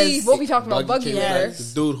yes. back. Buggy. We'll be talking about Buggy came later. back.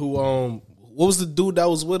 The dude who what was the dude that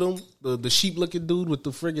was with him? The sheep looking dude with the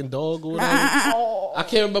friggin' dog or whatever. I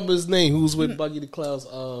can't remember his name. Who was with Buggy the Clown's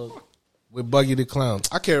with Buggy the Clown.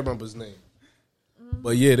 I can't remember his name.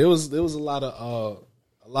 But yeah, there was a lot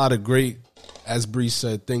of great, as Bree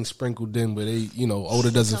said, things sprinkled in where they,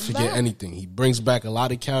 Oda doesn't forget anything. He brings back a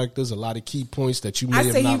lot of characters, a lot of key points that you may have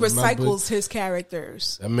not remembered. I say he recycles his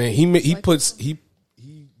characters. I mean, he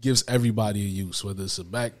gives everybody a use, whether it's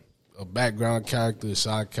a background character, a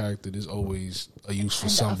side character. There's always a use for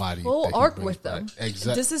somebody. full that he arc brings with back. them.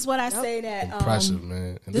 Exactly. This is what I say that Impressive,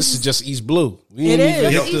 man. And this is just East Blue. We It ain't even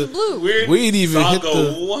is. hit East Blue. We ain't even hit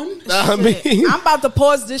Saga the 1. I mean, I'm about to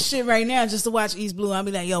pause this shit right now just to watch East Blue. I'll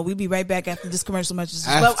be like, yo, we'll be right back after this commercial message.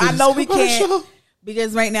 But After I know this we can't commercial?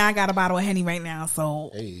 because right now I got a bottle of Henny right now. So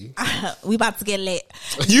Hey. we about to get lit.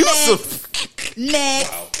 Yusuf.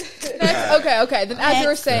 Next. Okay. Then as you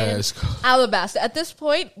were saying, Yes. Alabasta. At this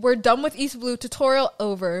point, we're done with East Blue. Tutorial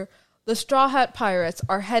over. The Straw Hat Pirates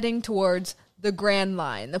are heading towards the Grand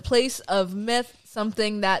Line, the place of myth,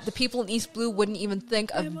 something that the people in East Blue wouldn't even think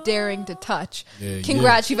of daring to touch. Yeah,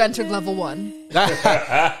 Congrats, you've entered level 1.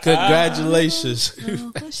 Congratulations.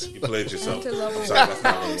 You played yourself. I'm sorry, that's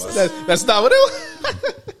not what it was. That's not what it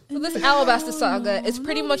was. So this Alabasta saga is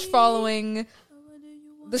pretty much following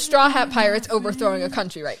the Straw Hat Pirates overthrowing a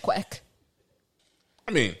country right quick.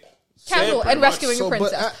 I mean, Casual pretty and much. rescuing So, a but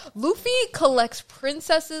princess. Luffy collects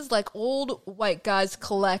princesses like old white guys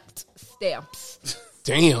collect stamps.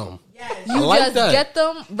 Damn. You I like just that. get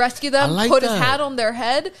them, rescue them, I like put his that. hat on their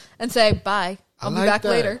head, and say, bye. I'll I be like back that.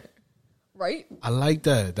 later. Right? I like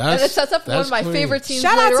that. And That's, it sets up one of that's my clean. favorite scenes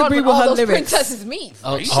Shout out later to on Brie when with all her those lyrics. princesses meet.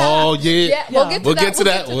 Oh yeah. Yeah, we'll get to We'll that. get to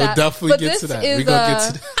that. We'll definitely But get to this that. is, We're gonna get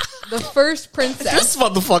to that. the first princess. This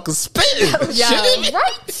motherfucker spitting. Yeah,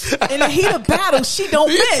 right. In the heat of battle, she don't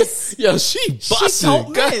miss. Yo, she busting.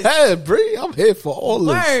 don't Go miss. ahead, Bree. I'm here for all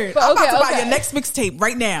this. Word. But I'm about okay, to buy okay. your next mixtape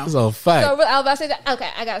right now. It's a fact. So with Alabasta, okay,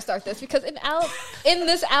 I gotta start this because in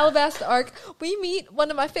this Alabasta arc, we meet one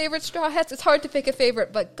of my favorite Straw Hats. It's hard to pick a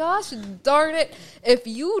favorite, but gosh darn it, if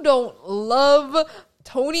you don't love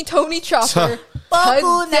Tony Chopper, Boku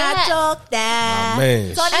na that chokda.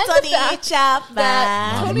 man. Tony And the fact Chopper.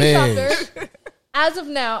 that Tony man. Chopper, as of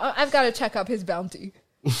now, I've got to check up his bounty.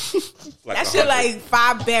 Like That shit 100. like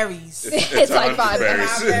 5 berries. It's like 5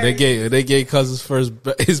 berries. They gave Cousin's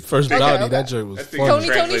his first bounty. okay. That joint was I think funny. Tony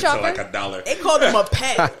translates to Chopper? like $1. They called him a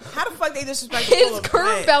pet. How the fuck they disrespect the His full of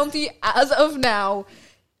current pet? bounty, as of now,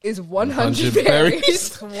 is 100 100 berries.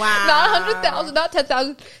 berries? Wow. Not 100,000, not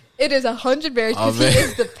 10,000. It is 100 berries Oh, because he man.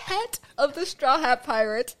 is the pet of the Straw Hat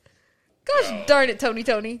Pirate. Gosh darn it, Tony. I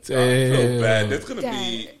feel Damn. bad.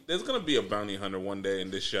 Dang. There's gonna be a bounty hunter one day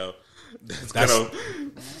in this show. That's gonna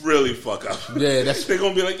really fuck up. Yeah, that's- they're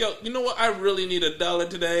gonna be like, yo, you know what? I really need $1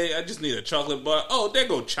 today. I just need a chocolate bar. Oh, there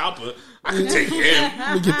go Chopper. I can take him.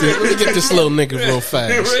 Let me get this little nigga real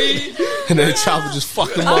fast. Right? And then Chopper just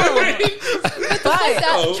fuck him up. But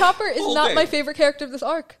that Oh, Chopper is whole not thing. my favorite character of this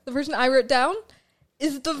arc. The person I wrote down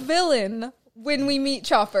is the villain when we meet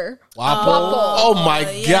Chopper. Wapol. Wapol. Oh my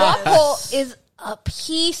god. Wapol is a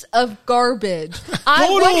piece of garbage. I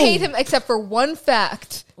would Total. hate him except for one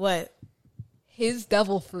fact. What? His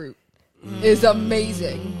devil fruit is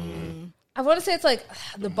amazing. I want to say it's like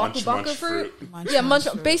the Baku Munch Baku fruit. Munch Yeah, munch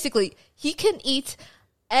munch. Basically, he can eat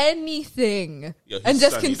anything Yo, he's and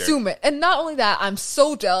just Sun Eater. consume it. And not only that, I'm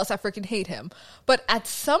so jealous. I freaking hate him. But at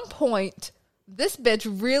some point, this bitch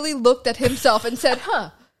really looked at himself and said,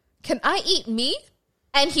 "Huh, can I eat meat?"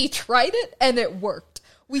 And he tried it, and it worked.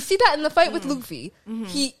 We see that in the fight with Luffy.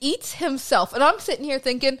 He eats himself, and I'm sitting here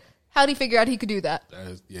thinking, how did he figure out he could do that?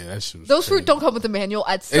 That shit was Those crazy. fruit don't come with a manual.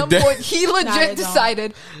 At some did. point, he they legit don't.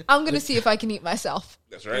 decided, I'm going to see if I can eat myself.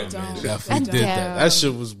 That's right. Definitely And did that. damn. That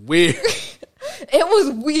shit was weird. It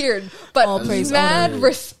was weird, but All praise mad Oda.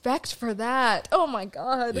 respect for that. Oh my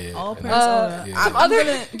god. Yeah. All praise Uh, Oda. yeah. I'm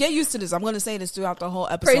gonna get used to this. I'm gonna say this throughout the whole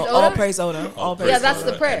episode. Praise All Oda? praise Oda. All praise Yeah, Oda. that's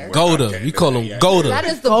the prayer. Goda. We call him Goda. That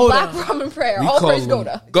is the Goda. Black Ramen prayer. We All call praise him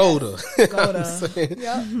Goda. Goda. Goda.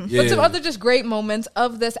 Yeah. Yeah. But some other just great moments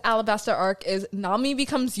of this Alabasta arc is Nami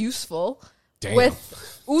becomes useful Damn.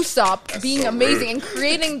 with Usopp being so amazing rude. and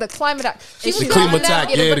creating the climate attack. She was The not climate a attack,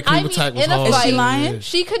 navigator, yeah, the but climate attack was in a hard. fight, Is she lying?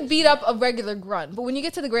 she could beat up a regular grunt, but when you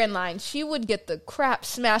get to the Grand Line, she would get the crap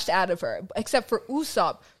smashed out of her. Except for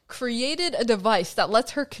Usopp created a device that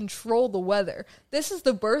lets her control the weather. This is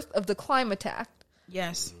the birth of the climate attack.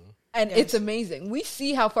 Yes. And it's amazing. We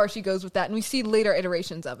see how far she goes with that, and we see later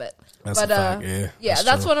iterations of it. That's a fact, yeah,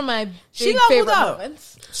 that's true. one of my She big leveled favorite up.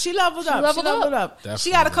 moments. She leveled up. leveled She leveled up. Definitely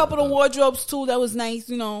She got a couple of leveled up. wardrobes too that was nice.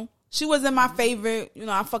 You know, she wasn't my favorite. You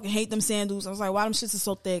know, I fucking hate them sandals. I was like, why them shits are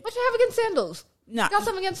so thick? What you have against sandals? Nah. You got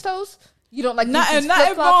something against toes? You don't like Nothing- Luffy's nothing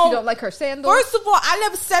flip-flops? wrong. You don't like her sandals? First of all, I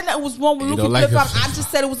never said that it was wrong with You Luffy don't like flip flops. her I just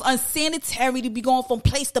said it was unsanitary to be going from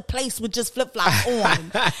place to place with just flip flops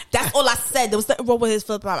on. That's all I said. There was nothing wrong with his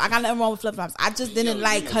flip flops. I got nothing wrong with flip flops. I just didn't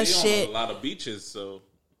like her They on shit. a lot of beaches, so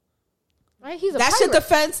Right? He's a That's your pirate.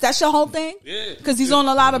 defense. That's your whole thing. yeah. Because he's on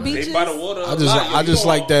a lot of They beaches. by the water. I just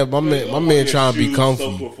like that. My man trying to be comfy.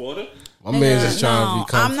 My man's just trying to No, be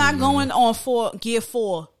comfy. I'm not man. going on gear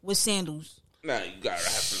 4 with sandals. Nah, you gotta have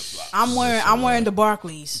flip flops. I'm wearing the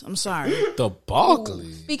Barclays. I'm sorry. the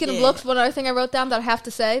Barkley. Speaking of Yeah. looks, one other thing I wrote down that I have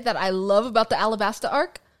to say that I love about the Alabasta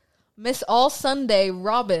arc, Miss All Sunday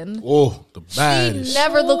Robin. Oh, the She baddest.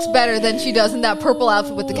 never looks better than she does in that purple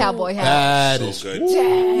outfit with the cowboy hat. Baddest. So good.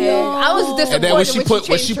 Dang. I was disappointed And then when she put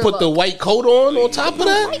changed her the look. white coat on top of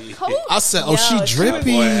that, coat? I said, "Oh, Yo, she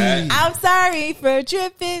drippy." Boy, hat. I'm sorry for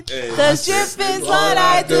dripping, Hey, cause dripping's what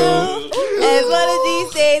I do. And one of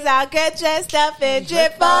these days I'll get dressed up and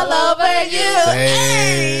drip all over you.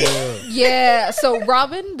 Damn. Yeah, so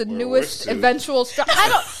Robin, the newest we're eventual straw.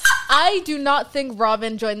 I do not think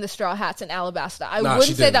Robin joined the Straw Hats in Alabasta. I Nah, wouldn't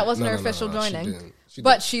she say that didn't. wasn't No, her no, no, official no, she joining. didn't. She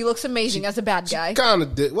But didn't. she looks amazing as a bad guy. Kind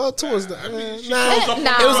of did. Well, towards the she nah. shows up on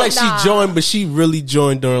Nah. It was like Nah. she joined, but she really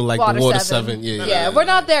joined during like Water the Water 7. 7. Yeah, Yeah, we're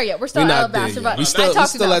not there yet. We're still We're at not there Alabasta. yet. But We I still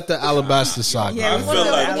talked at the Alabasta saga. Yeah, I we feel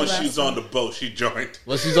still like at when Alabasta. she's on the boat, she joined.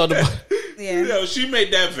 Well, she's on the. Yeah. Yo, she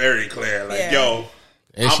made that very clear. Like, Yeah. yo,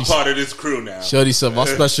 And I'm she part of this crew now. Shorty said my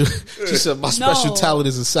special. She said my special No. talent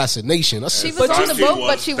is assassination. I She said, was on the Sanji boat, was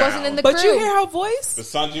but she wasn't down. in the But crew. you hear her voice? But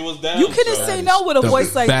Sanji was down. You couldn't so- say no with a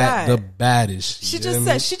voice like that. the baddest. She You just hear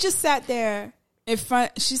said me? she just sat there in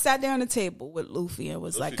front. She sat there on the table with Luffy and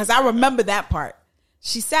was like, because I remember that part.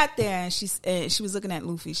 She sat there and she was looking at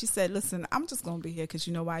Luffy. She said, "Listen, I'm just gonna be here because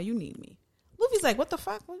you know why you need me." Luffy's like, "What the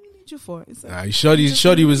fuck? What do you need you for?" It's like, Nah,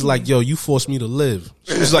 Shorty was like, "Yo, you forced me to live."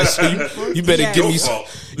 She was like, "So you better Yeah. give me, Your fault.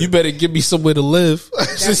 you better give me somewhere to live.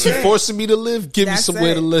 Since you it. forcing me to live, give me That's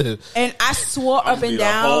somewhere it. to live." And I swore up and Need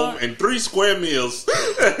a home down, and 3 square meals.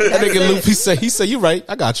 That nigga Luffy said, "He said, you right,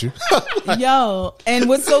 I got you." yo. And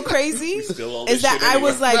what's so crazy Still all is this that shit I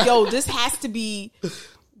was anyway. like, "Yo, this has to be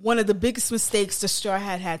one of the biggest mistakes the Straw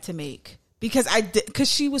Hat had to make." Because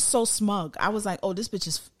she was so smug. I was like, "Oh, this bitch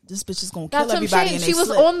is gonna kill That's what I'm everybody." saying. And She they was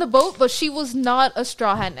slip. on the boat, but she was not a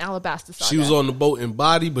Straw Hat in Alabasta Saga. She was on the boat in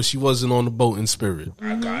body, but she wasn't on the boat in spirit.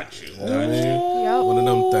 I got you. Yep. One of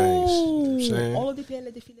them things. You know what I'm saying? All of the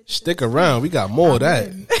people, Stick around, we got more of that.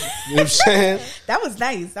 You know what I'm saying? that was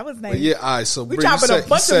nice. That was nice. But yeah, all right. So We Brie, you dropping a said-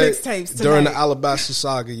 bunch you of said mixtapes during the tonight. Alabasta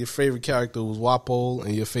saga. Your favorite character was Wapol,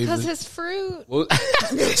 and your Because favorite. his fruit. Well,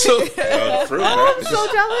 so, Fruit, Oh, I'm so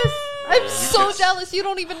jealous. I'm so jealous. You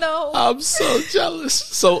don't even know. I'm so jealous.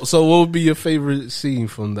 So what would be your favorite scene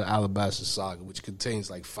from the Alabasta saga, which contains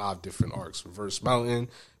like 5 different arcs: Reverse Mountain,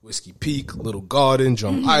 Whiskey Peak, Little Garden,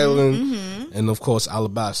 Drum Island, and of course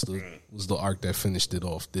Alabasta was the arc that finished it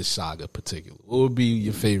off. This saga particular. What would be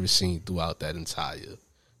your favorite scene throughout that entire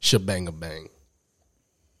shebang bang?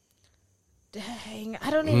 Dang,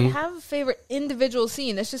 I don't even have a favorite individual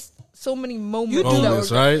scene. It's just so many moments. You do. that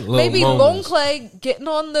Moments, were- right? Little Maybe Bone moments. Clay getting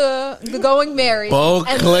on the Going Merry. Bone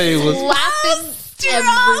and Clay was- slapping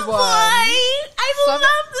everyone. I So I'm-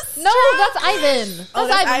 love the No, that's Ivan. That's Oh,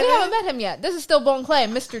 that's Ivan. We Ivan? haven't met him yet. This is still Bone Clay,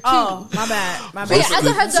 Mr. 2. Oh, my bad. My But bad. yeah, as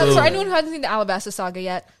a heads up, So- for anyone who hasn't seen the Alabasta saga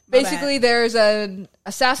yet, My basically bad. there's an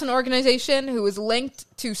assassin organization who is linked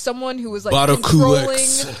to someone who was like Barakuex.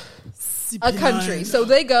 controlling a country. So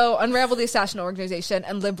they go unravel the assassin organization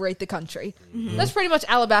and liberate the country. That's pretty much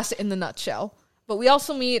Alabasta in the nutshell. But we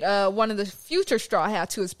also meet one of the future Straw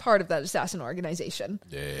Hats who is part of that assassin organization,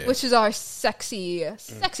 which is our sexy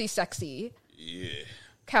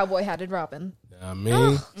cowboy hatted Robin. I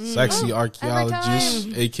mean, sexy archaeologist,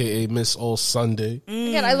 aka Miss All Sunday.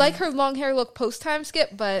 Again, I like her long hair look post time skip,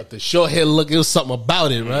 but The short hair look, it was something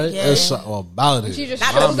about it, right? Yeah. It was something about it. she just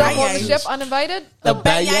Not shows the up on the bayang. ship uninvited. the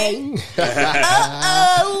bang.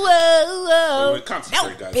 Oh,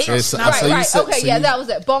 Concentrate, guys. bitch. Yes, No, I saw you Right, said- okay, so yeah, you- that was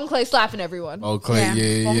it. Bone Clay slapping everyone. Oh, Clay, Yeah.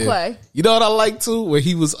 yeah, Bone yeah. Clay. You know what I like too? Where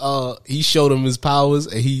he was, he showed him his powers,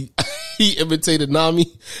 and he he imitated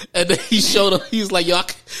Nami, and then he showed him. He's like, "Yo,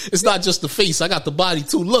 it's not just the face. I got the body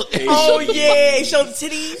too. Look." Oh yeah, he showed the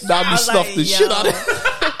titties. Nami stuffed the shit out of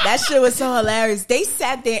it. That shit was so hilarious. They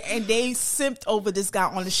sat there and they simped over this guy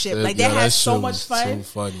on the ship. Like they had so much fun.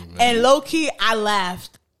 So funny, man. And low key, I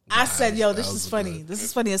laughed. I said, "Yo, this is funny. Good. This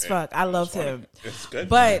is funny as fuck." I loved him. It's good.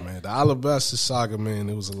 But man, the Alabasta saga, man,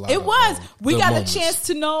 it was a lot. it was. We got moments. a chance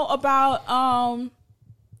to know about.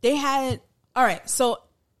 They had all right. So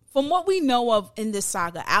from what we know of in this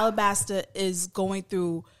saga, Alabasta is going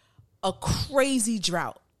through a crazy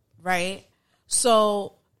drought, right?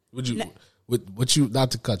 So Would you? What you?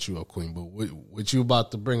 Not to cut you up, Queen, but what you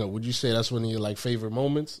about to bring up? Would you say that's one of your like favorite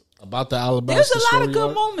moments about the Alabasta? there's a lot of story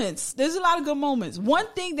good moments. There's a lot of good moments. One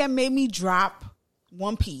thing that made me drop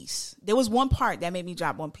One Piece. There was one part that made me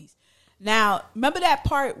drop One Piece. Now, remember that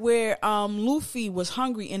part where Luffy was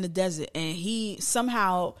hungry in the desert and he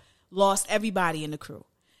somehow lost everybody in the crew,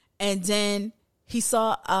 and then he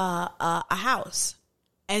saw a house,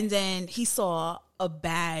 and then he saw a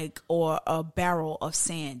bag or a barrel of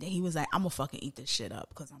sand, and he was like, "I'm gonna fucking eat this shit up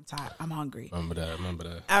because I'm tired. I'm hungry." Remember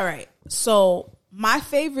that. All right. So my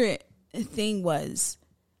favorite thing was,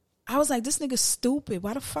 I was like, this nigga's stupid.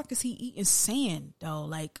 Why the fuck is he eating sand though?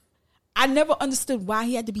 Like, I never understood why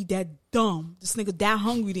he had to be that dumb. This nigga that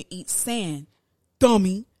hungry to eat sand,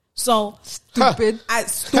 dummy. So Stupid.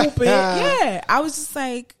 Yeah, I was just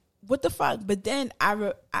like, what the fuck? But then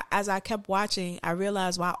as I kept watching, I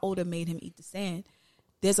realized why Oda made him eat the sand.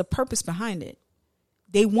 There's a purpose behind it.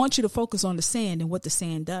 They want you to focus on the sand and what the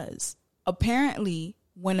sand does. Apparently,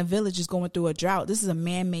 when a village is going through a drought, this is a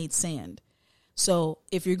man-made sand. So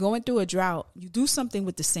if you're going through a drought, you do something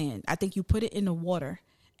with the sand. I think you put it in the water,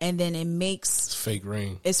 and then it makes... It's fake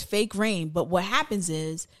rain. It's fake rain. But what happens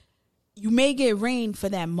is, you may get rain for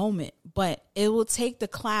that moment, but it will take the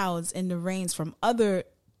clouds and the rains from other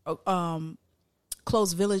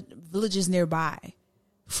close villages nearby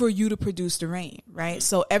for you to produce the rain, right?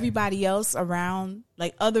 So everybody else around,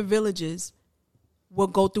 like other villages, will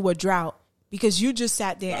go through a drought because you just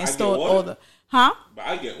sat there and stored all the... Huh? But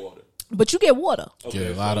I get water. But you get water.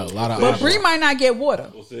 Okay, a lot of. But Bree might not get water.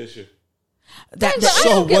 What's the issue?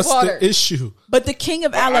 So what's the issue? But the king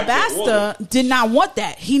of Alabasta did not want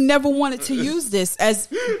that. He never wanted to use this as,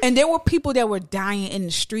 and there were people that were dying in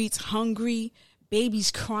the streets, hungry,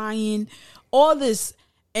 babies crying, all this.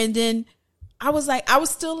 And then I was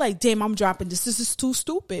still like, damn, I'm dropping this. This is too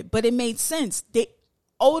stupid. But it made sense.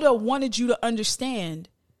 Oda wanted you to understand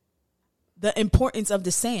the importance of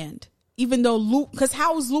the sand. Even though because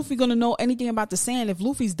how is Luffy going to know anything about the sand if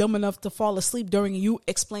Luffy's dumb enough to fall asleep during you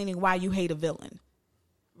explaining why you hate a villain,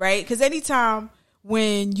 right? Because anytime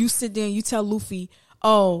when you sit there and you tell Luffy,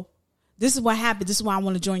 "Oh, this is what happened. This is why I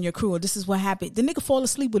want to join your crew," or "This is what happened," the nigga fall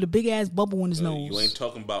asleep with a big ass bubble in his nose. You ain't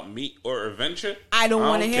talking about meat or adventure. I don't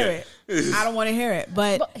want to hear it. I don't want to hear it.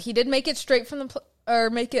 But he did make it straight from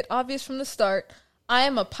or make it obvious from the start. I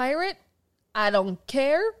am a pirate. I don't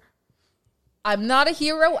care. I'm not a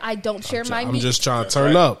hero. I don't share my meat. I'm just trying to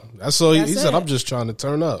turn up. That's all he said. it. I'm just trying to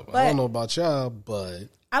turn up. But I don't know about y'all, but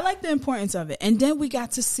I like the importance of it. And then we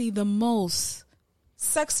got to see the most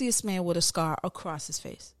sexiest man with a scar across his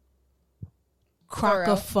face.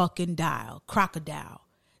 Crocodile.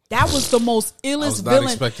 That was the most illest I was not villain.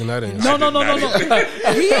 expecting that answer.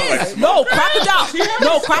 No. He is. No, Crocodile.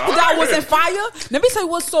 No, Crocodile was in fire. Let me tell you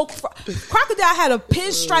what's so... Crocodile had a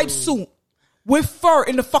pinstripe suit with fur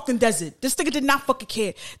in the fucking desert. This nigga did not fucking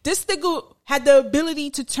care. This nigga had the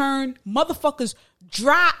ability to turn motherfuckers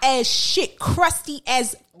dry as shit, crusty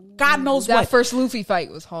as God knows that what. first Luffy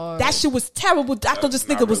fight was hard. That shit was terrible. I thought this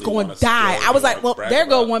nigga was going to die. I was like, well, there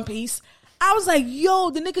go One Piece. I was like,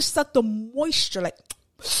 yo, the nigga sucked the moisture, like,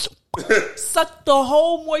 sucked the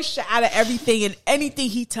whole moisture out of everything and anything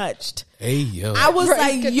he touched. Hey, yo. I was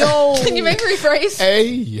like, yo. Can you make me rephrase? Hey,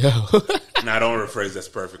 yo. Nah, don't rephrase. That's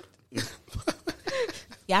perfect.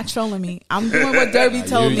 Y'all trolling me. I'm doing what Derby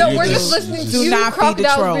told me. No, to we're do. just listening to Do you. not feed the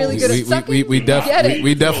Crocodile's really good at sucking. We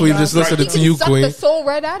definitely just listening to you, Suck Queen. the soul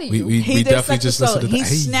right out of you. We He did definitely suck just the soul. listened to He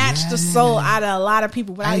snatched the soul out of a lot of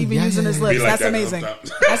people without even using his lips. Be like That's that amazing.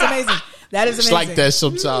 sometimes. That's amazing. That is It's amazing. like that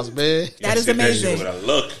sometimes, man. That is Sit there amazing. with a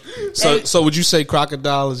look. So would you say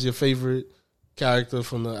Crocodile is your favorite character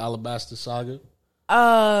from the Alabasta saga?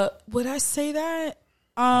 Would I say that?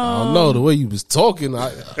 I don't know. The way you was talking, No,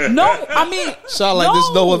 I mean, sound like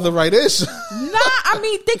there's no other right answer. I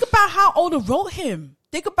mean, think about how Oda wrote him.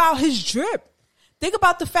 Think about his drip. Think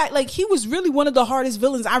about the fact, like, he was really one of the hardest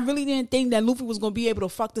villains. I really didn't think that Luffy was going to be able to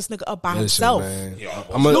fuck this nigga up by himself. Man. Yeah,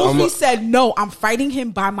 Luffy said, no, I'm fighting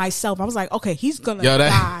him by myself. I was like, okay, he's going to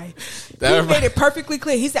die. made it perfectly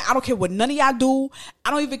clear. He said, I don't care what none of y'all do.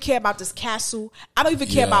 I don't even care about this castle. I don't even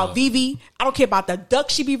care about Vivi. I don't care about the duck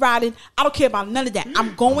she be riding. I don't care about none of that.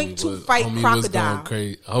 I'm going to fight Crocodile.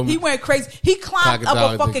 He went crazy. He climbed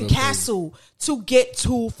up a fucking castle to get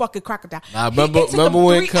to fucking Crocodile. Remember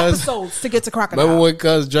when episodes to get to Crocodile. Remember when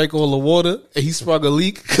Cuz drank all the water and he sprung a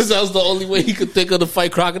leak? Because that was the only way he could think of to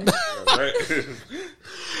fight Crocodile.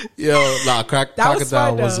 Yo,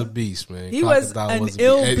 Crocodile was a beast, man. He was an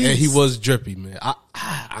ill beast. And he was drippy, man.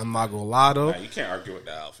 I'm not gonna lie though. Nah, you can't argue with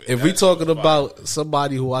that outfit. If we talking about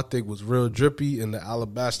somebody who I think was real drippy in the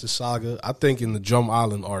Alabasta saga, I think in the Drum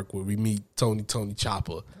Island arc where we meet Tony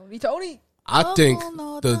Chopper. Tony. I think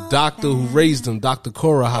the doctor who raised him, Dr.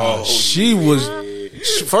 Korahai, she was.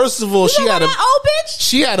 First of all, she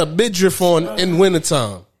had a midriff on in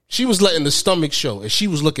wintertime. She was letting the stomach show, and she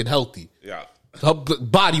was looking healthy. Yeah.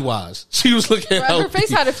 Body wise, she was looking healthy. Her face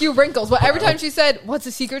had a few wrinkles, but every time she said, "What's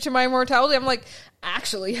the secret to my immortality?" I'm like,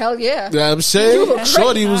 actually, hell yeah. You know what I'm saying?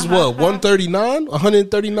 Shorty was what,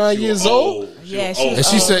 139 years old? Yeah, and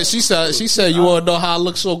she said, you want to know how I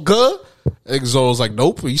look so good? Exo was like,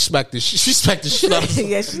 nope. She smacked the shit out of her.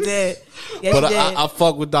 Yes, she did. But I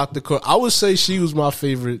fuck with Dr. Core. I would say she was my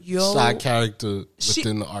favorite side character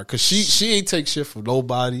within the arc. Because she ain't take shit from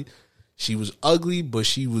nobody. She was ugly, but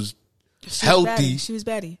she was healthy. She was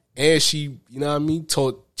baddie. And she, you know what I mean,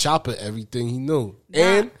 taught Chopper everything he knew.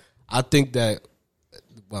 And I think that,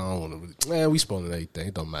 well, I don't want to really, man, we spoiled everything.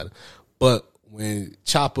 It don't matter. But when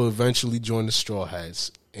Chopper eventually joined the Straw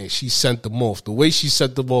Hats and she sent them off, the way she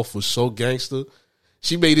sent them off was so gangster.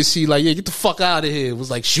 She made it seem like, yeah, get the fuck out of here. It was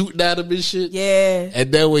like shooting at him and shit. Yeah.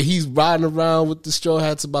 And then when he's riding around with the Straw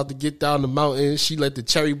Hats about to get down the mountain, she let the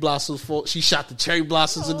cherry blossoms fall. She shot the cherry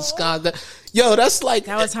blossoms in the sky. That's like...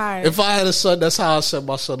 That was hard. If I had a son, that's how I sent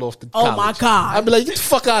my son off to college. Oh, my God. I'd be like, get the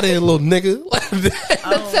fuck out of here, little nigga.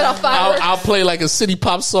 Let's set off fireworks. I'll play like a city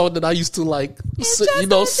pop song that I used to like,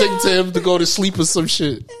 sing to him to go to sleep or some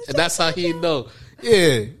shit. And that's how he'd know.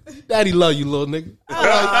 Yeah, daddy love you, little nigga.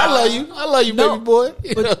 I love you, baby boy.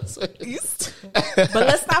 You know what I'm saying? But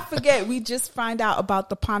let's not forget, we just find out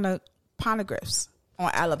about the poneglyphs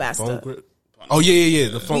on Alabasta. Oh yeah.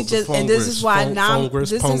 The phone. And this is why now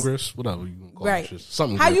Poneglyphs, whatever you call right. It.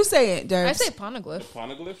 Something. How you say it, Derbs? I say poneglyph.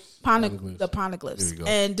 The poneglyphs.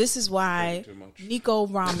 And this is why Nico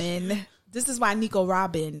Robin. This is why Nico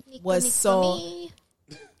Robin was so.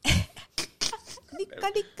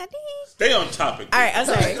 Stay on topic. All right, I'm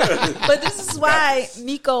sorry. But this is why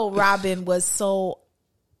Nico Robin was so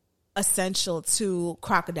essential to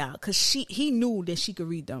Crocodile, because he knew that she could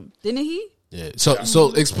read them, didn't he? Yeah.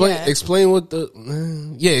 So explain what the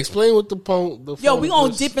Yo, we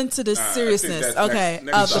gonna dip into the seriousness, okay,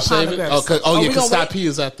 of the poneglyphs. Okay. Oh yeah, because Stapia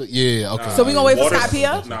is at the okay. So we gonna wait for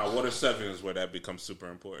Stapia? Nah, Water 7 is where that becomes super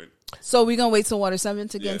important. So we gonna wait till Water 7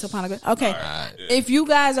 to get into poneglyphs. Okay. Right. If you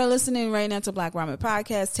guys are listening right now to Black Ramen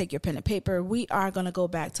Podcast, take your pen and paper. We are gonna go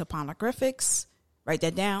back to poneglyphics. Write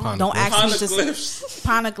that down. Don't ask me just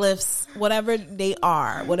poneglyphs, whatever they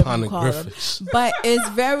are, whatever you call them. But it's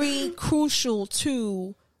very crucial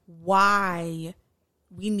to why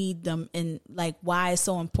we need them and like why it's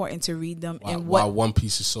so important to read them and why One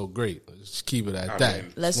Piece is so great. Let's keep it at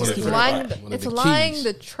that. Let's just keep it's laying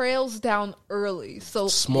the trails down early. So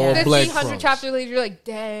small 100 chapters later, you're like,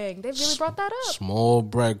 dang, they really brought that up. Small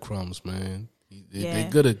breadcrumbs, man. They're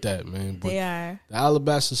good at that, man. But they are. The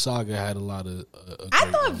Alabasta saga had a lot of. I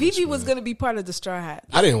thought Vivi was going to be part of the Straw Hat.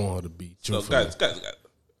 I didn't want her to be. So guys,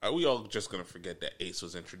 are we all just going to forget that Ace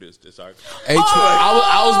was introduced this arc? I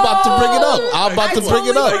was about to bring it up. I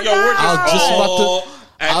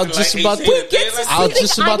was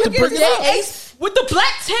just about to bring it up. Ace with the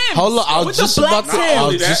black Tim. Hold on, I was just about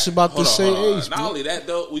to say Ace. Not only that,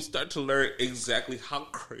 though, we start to learn exactly how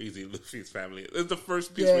crazy Luffy's family is. It's the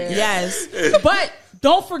first piece we get. Yes, but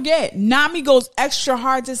don't forget, Nami goes extra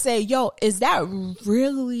hard to say, "Yo, is that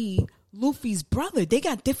really Luffy's brother? They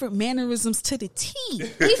got different mannerisms to the T."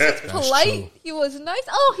 He's polite. He was nice.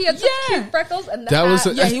 Oh, he had some cute freckles, and that was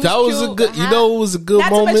a good. You know, it was a good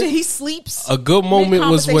moment. Not to mention he sleeps. A good moment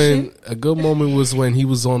was when he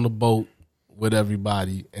was on the boat with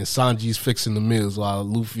everybody, and Sanji's fixing the meals while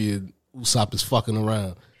Luffy and Usopp is fucking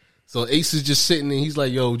around. So Ace is just sitting there. He's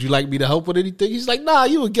like, "Yo, would you like me to help with anything?" He's like, "Nah,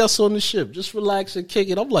 you a guest on the ship. Just relax and kick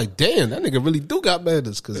it." I'm like, "Damn, that nigga really do got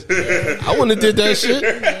manners." Because I wouldn't have did that shit.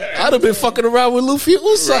 I'd have been fucking around with Luffy and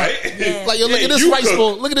Usopp. Right? Yeah. Like, yo, look at this rice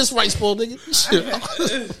bowl. Look at this rice bowl, nigga.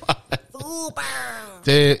 Uber.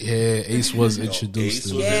 Ace was introduced. Ace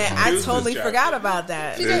to was it. Yeah, I Introduced totally this forgot chapter. about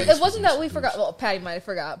that. See, it wasn't that we forgot. Well, Patty might have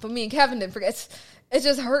forgot, but me and Kevin didn't forget. It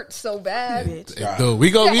just hurts so bad. Dude,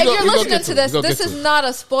 we go. Yeah, We if go. you're we go listening get to it. this, We go this get is to it. not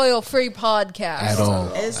a spoil-free podcast. At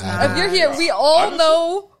all. It's At not. If you're here, we all Honestly-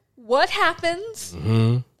 know what happens.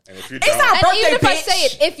 And if you It's don't, not- And Birthday, even if I bitch. say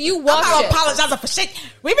it, if you I'm watch not it, apologizing for shit.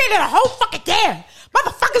 We made it a whole fucking damn.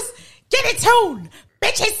 Motherfuckers, get it tuned,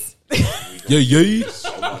 bitches. Yeah.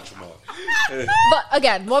 so much more. but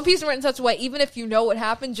again, One Piece is written in such a way, even if you know what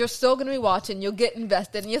happens, you're still going to be watching. You'll get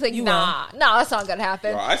invested, and you're like, You nah, that's not going to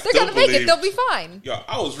happen. Bro, I They're still going to make it. believe- They'll be fine. Yo,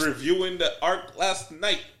 I was reviewing the arc last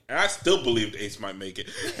night, and I still believed Ace might make it.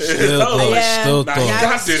 Still I was thought. like, Yeah. Still nah, he thought.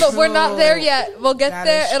 got this. But we're not there yet. We'll get That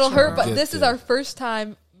there. is It'll hurt, true. but Get this is there. our first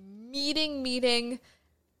time meeting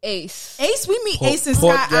Ace. Ace, we meet Port- Ace in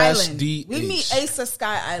Port Sky Gas Island. D We meet Ace. Ace at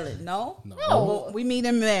Sky Island. No, No. we meet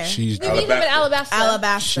him there. She's We meet him in Alabasta.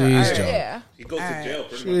 Alabasta. She's All right. drunk. Yeah. He goes to Alright. jail.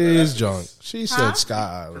 Pretty She much right is after drunk. this. She Huh? said Sky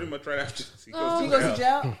Pretty Island. much right after this. He Oh, goes He to goes jail. to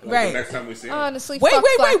jail. Like, the Right. next time we see him. Honestly, Wait. fuck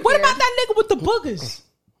What Blackbeard. about that nigga with the boogers?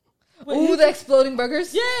 Ooh, the exploding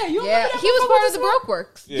burgers? Yeah, you Yeah, remember that he was motherfucker part of just the walked- Broke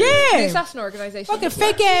Works. Yeah. The assassin organization. Fucking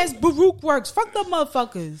fake ass Baruch works. Fuck them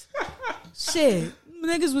motherfuckers. Shit.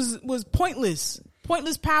 Niggas was pointless.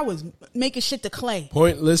 Pointless powers. Making shit to clay.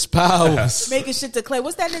 Pointless powers. Making shit to clay.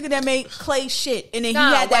 What's that nigga that made clay shit? And then Nah,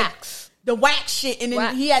 he had wax. the wax shit. And then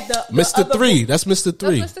Wax. he had the Mr. other- 3. That's Mr.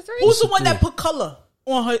 3. That's Mr. 3? Who's the one that put color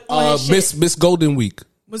on her on his shit? Miss Golden Week.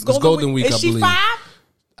 Miss Golden Week, Is I she believe. 5?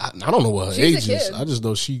 I don't know what her She's a age is. kid. I just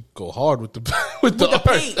know she go hard with the with With the art.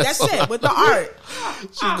 paint. That's it. With the art.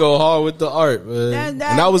 She go hard with the art, man.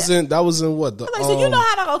 That- and that was in what? The, I'm like, so you know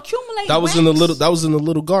how to accumulate that was wax? in the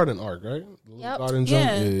little garden arc, right? The little Yep. garden Yeah.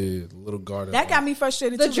 jump. Yeah, the little garden. That arc. got me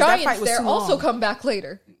frustrated The too. 'Cause that Giants fight was there too also long. come back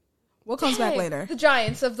later. What comes back Hey, later? The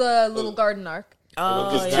Giants of the Little Garden arc.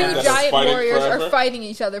 Oh, Just yeah. that- Two that's giant fighting warriors forever? are fighting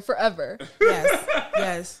each other forever. Yes.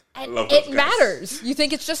 Yes. And love those it guys. matters. You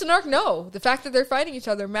think it's just an arc? No. The fact that they're fighting each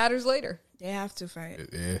other matters later. They have to fight.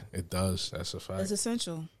 Yeah, it does. That's a fact. It's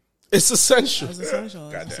essential. It's essential. It's essential.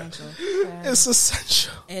 It's Goddamn. essential. It's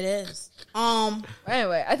essential. It is.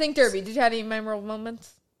 Anyway, I think Derby, did you have any memorable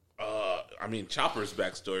moments? I mean, Chopper's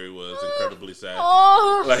backstory was incredibly sad.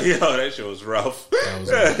 Oh, Like, yo, that shit was rough.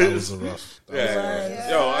 That was a rough. Yeah.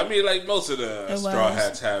 Yo, I mean, like, most of the It Straw was.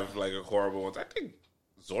 Hats have, like, a horrible ones. I think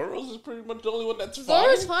Zoro's is pretty much the only one that's fine.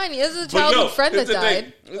 Zoro's fine. He has a But childhood yo, friend that here's the thing.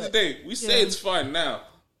 died. Here's the thing. We say it's fine now.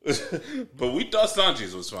 But we thought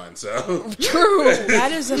Sanji's was fine, so. True.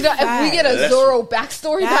 That is a You know, if fact. we get a That's- Zoro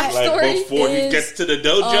backstory, That- Like, before he is gets to the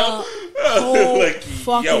dojo. whole like,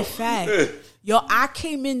 fucking yo. fact. Yo, I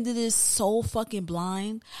came into this so fucking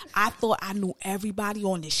blind. I thought I knew everybody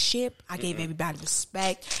on the ship. I gave everybody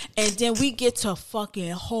respect. And then we get to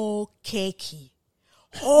fucking whole cakey.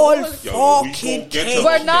 Whole Yo, we fucking gon' get cake. to-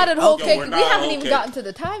 we're not at whole Yo, cake. we're We not haven't Whole even Cake. gotten to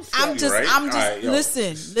the time skip. I'm just, right? Alright, yo,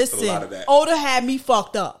 listen. a lot of that. Oda had me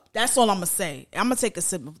fucked up. That's all I'm gonna say. I'm gonna take a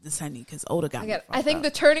sip of this honey because Oda got me Again, fucked I think up.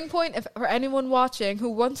 the turning point, if, for anyone watching who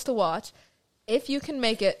wants to watch, if you can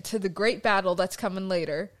make it to the great battle that's coming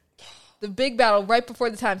later, the big battle right before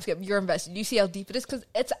the time skip, you're invested. You see how deep it is? Because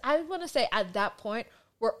it's, I want to say, at that point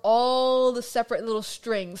where all the separate little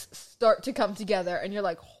strings start to come together, and you're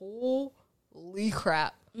like, holy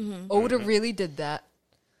crap. Oda really did that.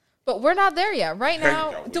 But we're not there yet. Right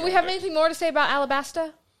now, Yeah, we do we are have there. anything more to say about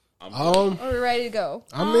Alabasta? Or are we ready to go?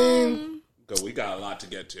 I mean, Go, we got a lot to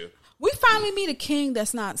get to. We finally meet a king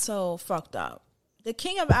that's not so fucked up. The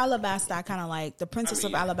king of Alabasta, I kind of like. The princess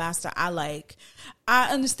of Alabasta, I like.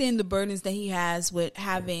 I understand the burdens that he has with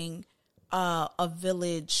having a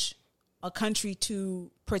village, a country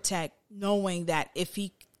to protect, knowing that if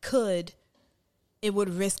he could, it would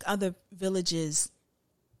risk other villages'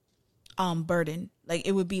 burden. Like,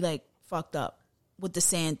 it would be, like, fucked up with the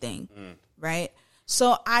sand thing, right?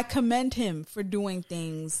 So I commend him for doing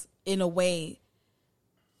things in a way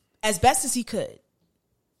as best as he could.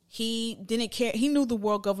 He didn't care. He knew the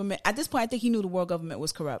world government. At this point, I think he knew the world government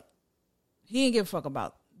was corrupt. He didn't give a fuck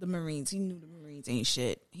about the Marines. He knew the Marines ain't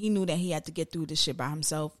shit. He knew that he had to get through this shit by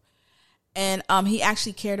himself. And he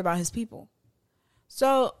actually cared about his people.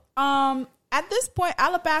 So at this point,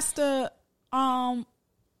 Alabasta,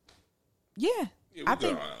 Yeah, we I good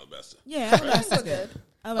think, on Alabasta. yeah, Alabasta's Good.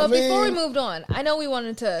 I But mean, before we moved on, I know we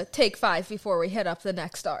wanted to take 5 before we hit up the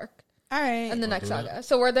next arc all right. and the next saga.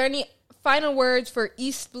 So were there any final words for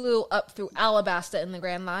East Blue up through Alabasta in the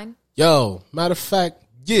Grand Line? yo, matter of fact,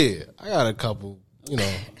 yeah, I got a couple,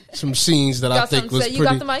 some scenes that I Got think something was to say?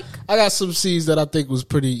 pretty. You got the mic? I got some scenes that I think was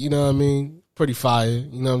pretty, you know what I mean? Pretty fire,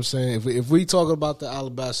 you know what I'm saying? If we talk about the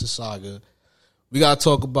Alabasta saga, we got to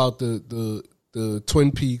talk about the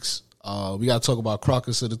Twin Peaks We gotta talk about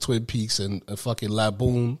Crocus of the Twin Peaks and fucking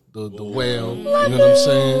Laboon, the whale. You know what I'm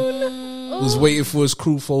saying? Was waiting for his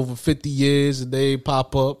crew for over 50 years and they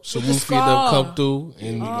pop up. So Luffy and them come through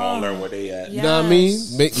and We gonna learn where they at. you know what I mean?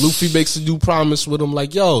 Luffy makes a new promise with him,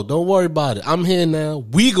 like, yo, don't worry about it. I'm here now.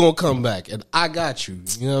 We gonna come back and I got you.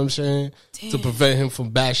 You know what I'm saying? To prevent him from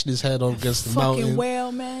bashing his head off against the mountain. Fucking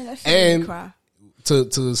whale, man. That shit And made me cry.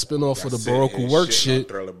 to spin off of the Baroque work shit,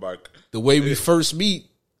 the way we first meet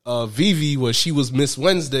Vivi was she was Miss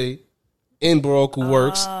Wednesday in Baroque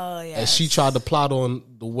Works, and she tried to plot on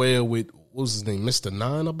the whale with, what was his name, Mr.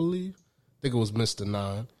 Nine, I believe. I think it was Mr.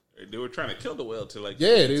 Nine. They were trying to kill the whale to like.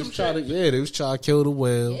 Yeah, they was trying to kill the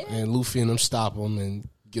whale, and Luffy and them stop him and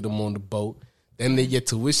get him on the boat. Then they get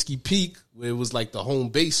to Whiskey Peak, where it was like the home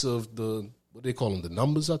base of the, what they call them, the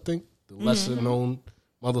Numbers, I think, the lesser known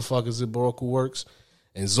motherfuckers at Baroque Works.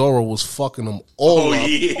 And Zoro was fucking them all up.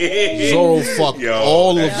 Yeah. Zoro fucked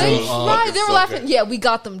all of them up. Right, they were laughing. Yeah, we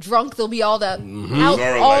got them drunk. They'll be all that out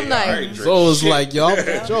Zoro all like, night. all right, Zoro was like, yo,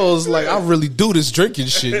 Zoro was like, I really do this drinking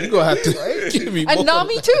shit. You gonna have to give me more. And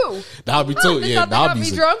Nami too. Nami too. They Yeah, thought they got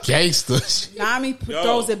Nami's me a drunk? gangster. Nami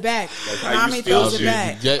throws it back. how you Nami steal throws it shit.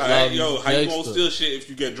 back. Yeah, All right, Nami's yo, a how you gonna gangster. steal shit if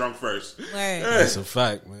you get drunk first? Word. That's a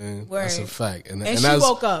fact, man. That's a Word. fact. And and she that's,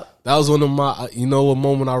 woke up. That was one of my, you know, a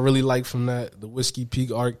moment I really liked from that, the Whiskey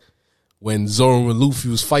Peak arc, when Zoro and Luffy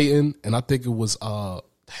was fighting, and I think it was, what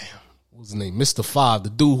was his name? Mr. Five, the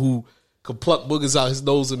dude who could pluck boogers out his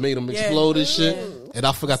nose and made him explode and shit. And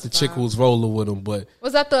I forgot the chick who was rolling with him, but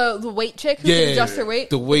Was that the weight chick who could adjust her weight?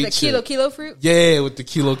 the weight With the chick. kilo fruit? yeah, with the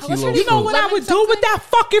kilo her fruit. name? You know what I Lemon would do with that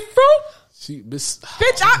fucking fruit? She, Miss,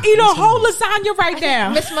 Bitch, I'll eat a whole lasagna right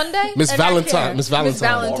now. Miss Monday? Miss And back Valentine. here. Miss Valentine.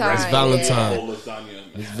 Miss Miss Valentine. Whole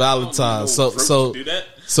lasagna. Miss Valentine. Fruit So do that?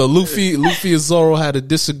 So Luffy and Zoro had a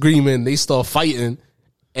disagreement. They start fighting,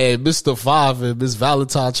 and Mr. Five and Miss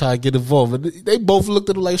Valentine try to get involved. And they both looked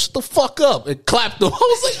at him like, "Shut the fuck up!" and clapped them. I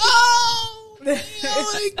was like, "Oh,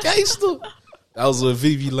 yo, they gangster." That was when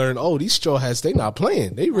Vivi learned, "Oh, these straw hats, they not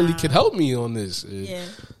playing. They really can help me on this." And, Yeah.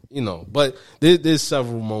 you know. But there's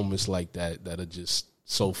several moments like that that are just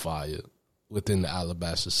so fire within the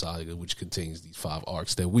Alabasta Saga, which contains these 5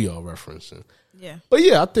 arcs that we are referencing. Yeah. But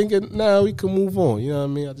yeah, I think now we can move on. You know what I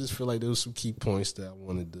mean? I just feel like there was some key points that I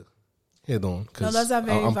wanted to hit on. No, those are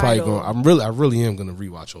very I'm probably vital. going. I really am going to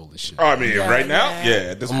rewatch all this shit. Oh, I mean, right now, yeah. yeah.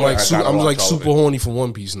 At this I'm point, like, I gotta I'm watch like all of super it. horny for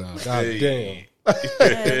One Piece now. God Hey. damn. All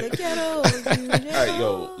right,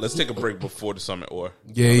 yo, let's take a break before the Summit War.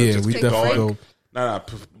 Yeah, Let's yeah, just we keep definitely going. go. No,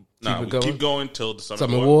 it we going? keep going till the Summit,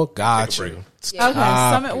 Summit War. War, Take a got break. you. Okay,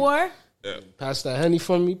 Summit War. Pass that Henny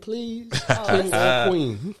from me, please. King or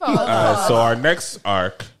Queen. So our next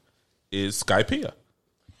arc is Skypiea.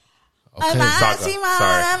 Okay. Saga.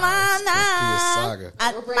 Sorry. Saga.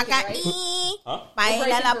 We're breaking, right?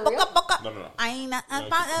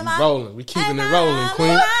 No. Rolling. We keeping it rolling,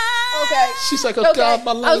 Queen. Okay. She's like, oh Okay. God,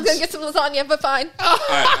 my I was legs. going to get some lasagna, but fine. All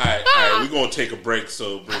right. We're going to take a break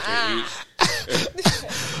so Brit can eat.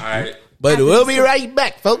 All right. But we'll be right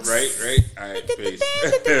back, folks. Right. All right, peace.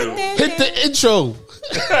 Hit the intro.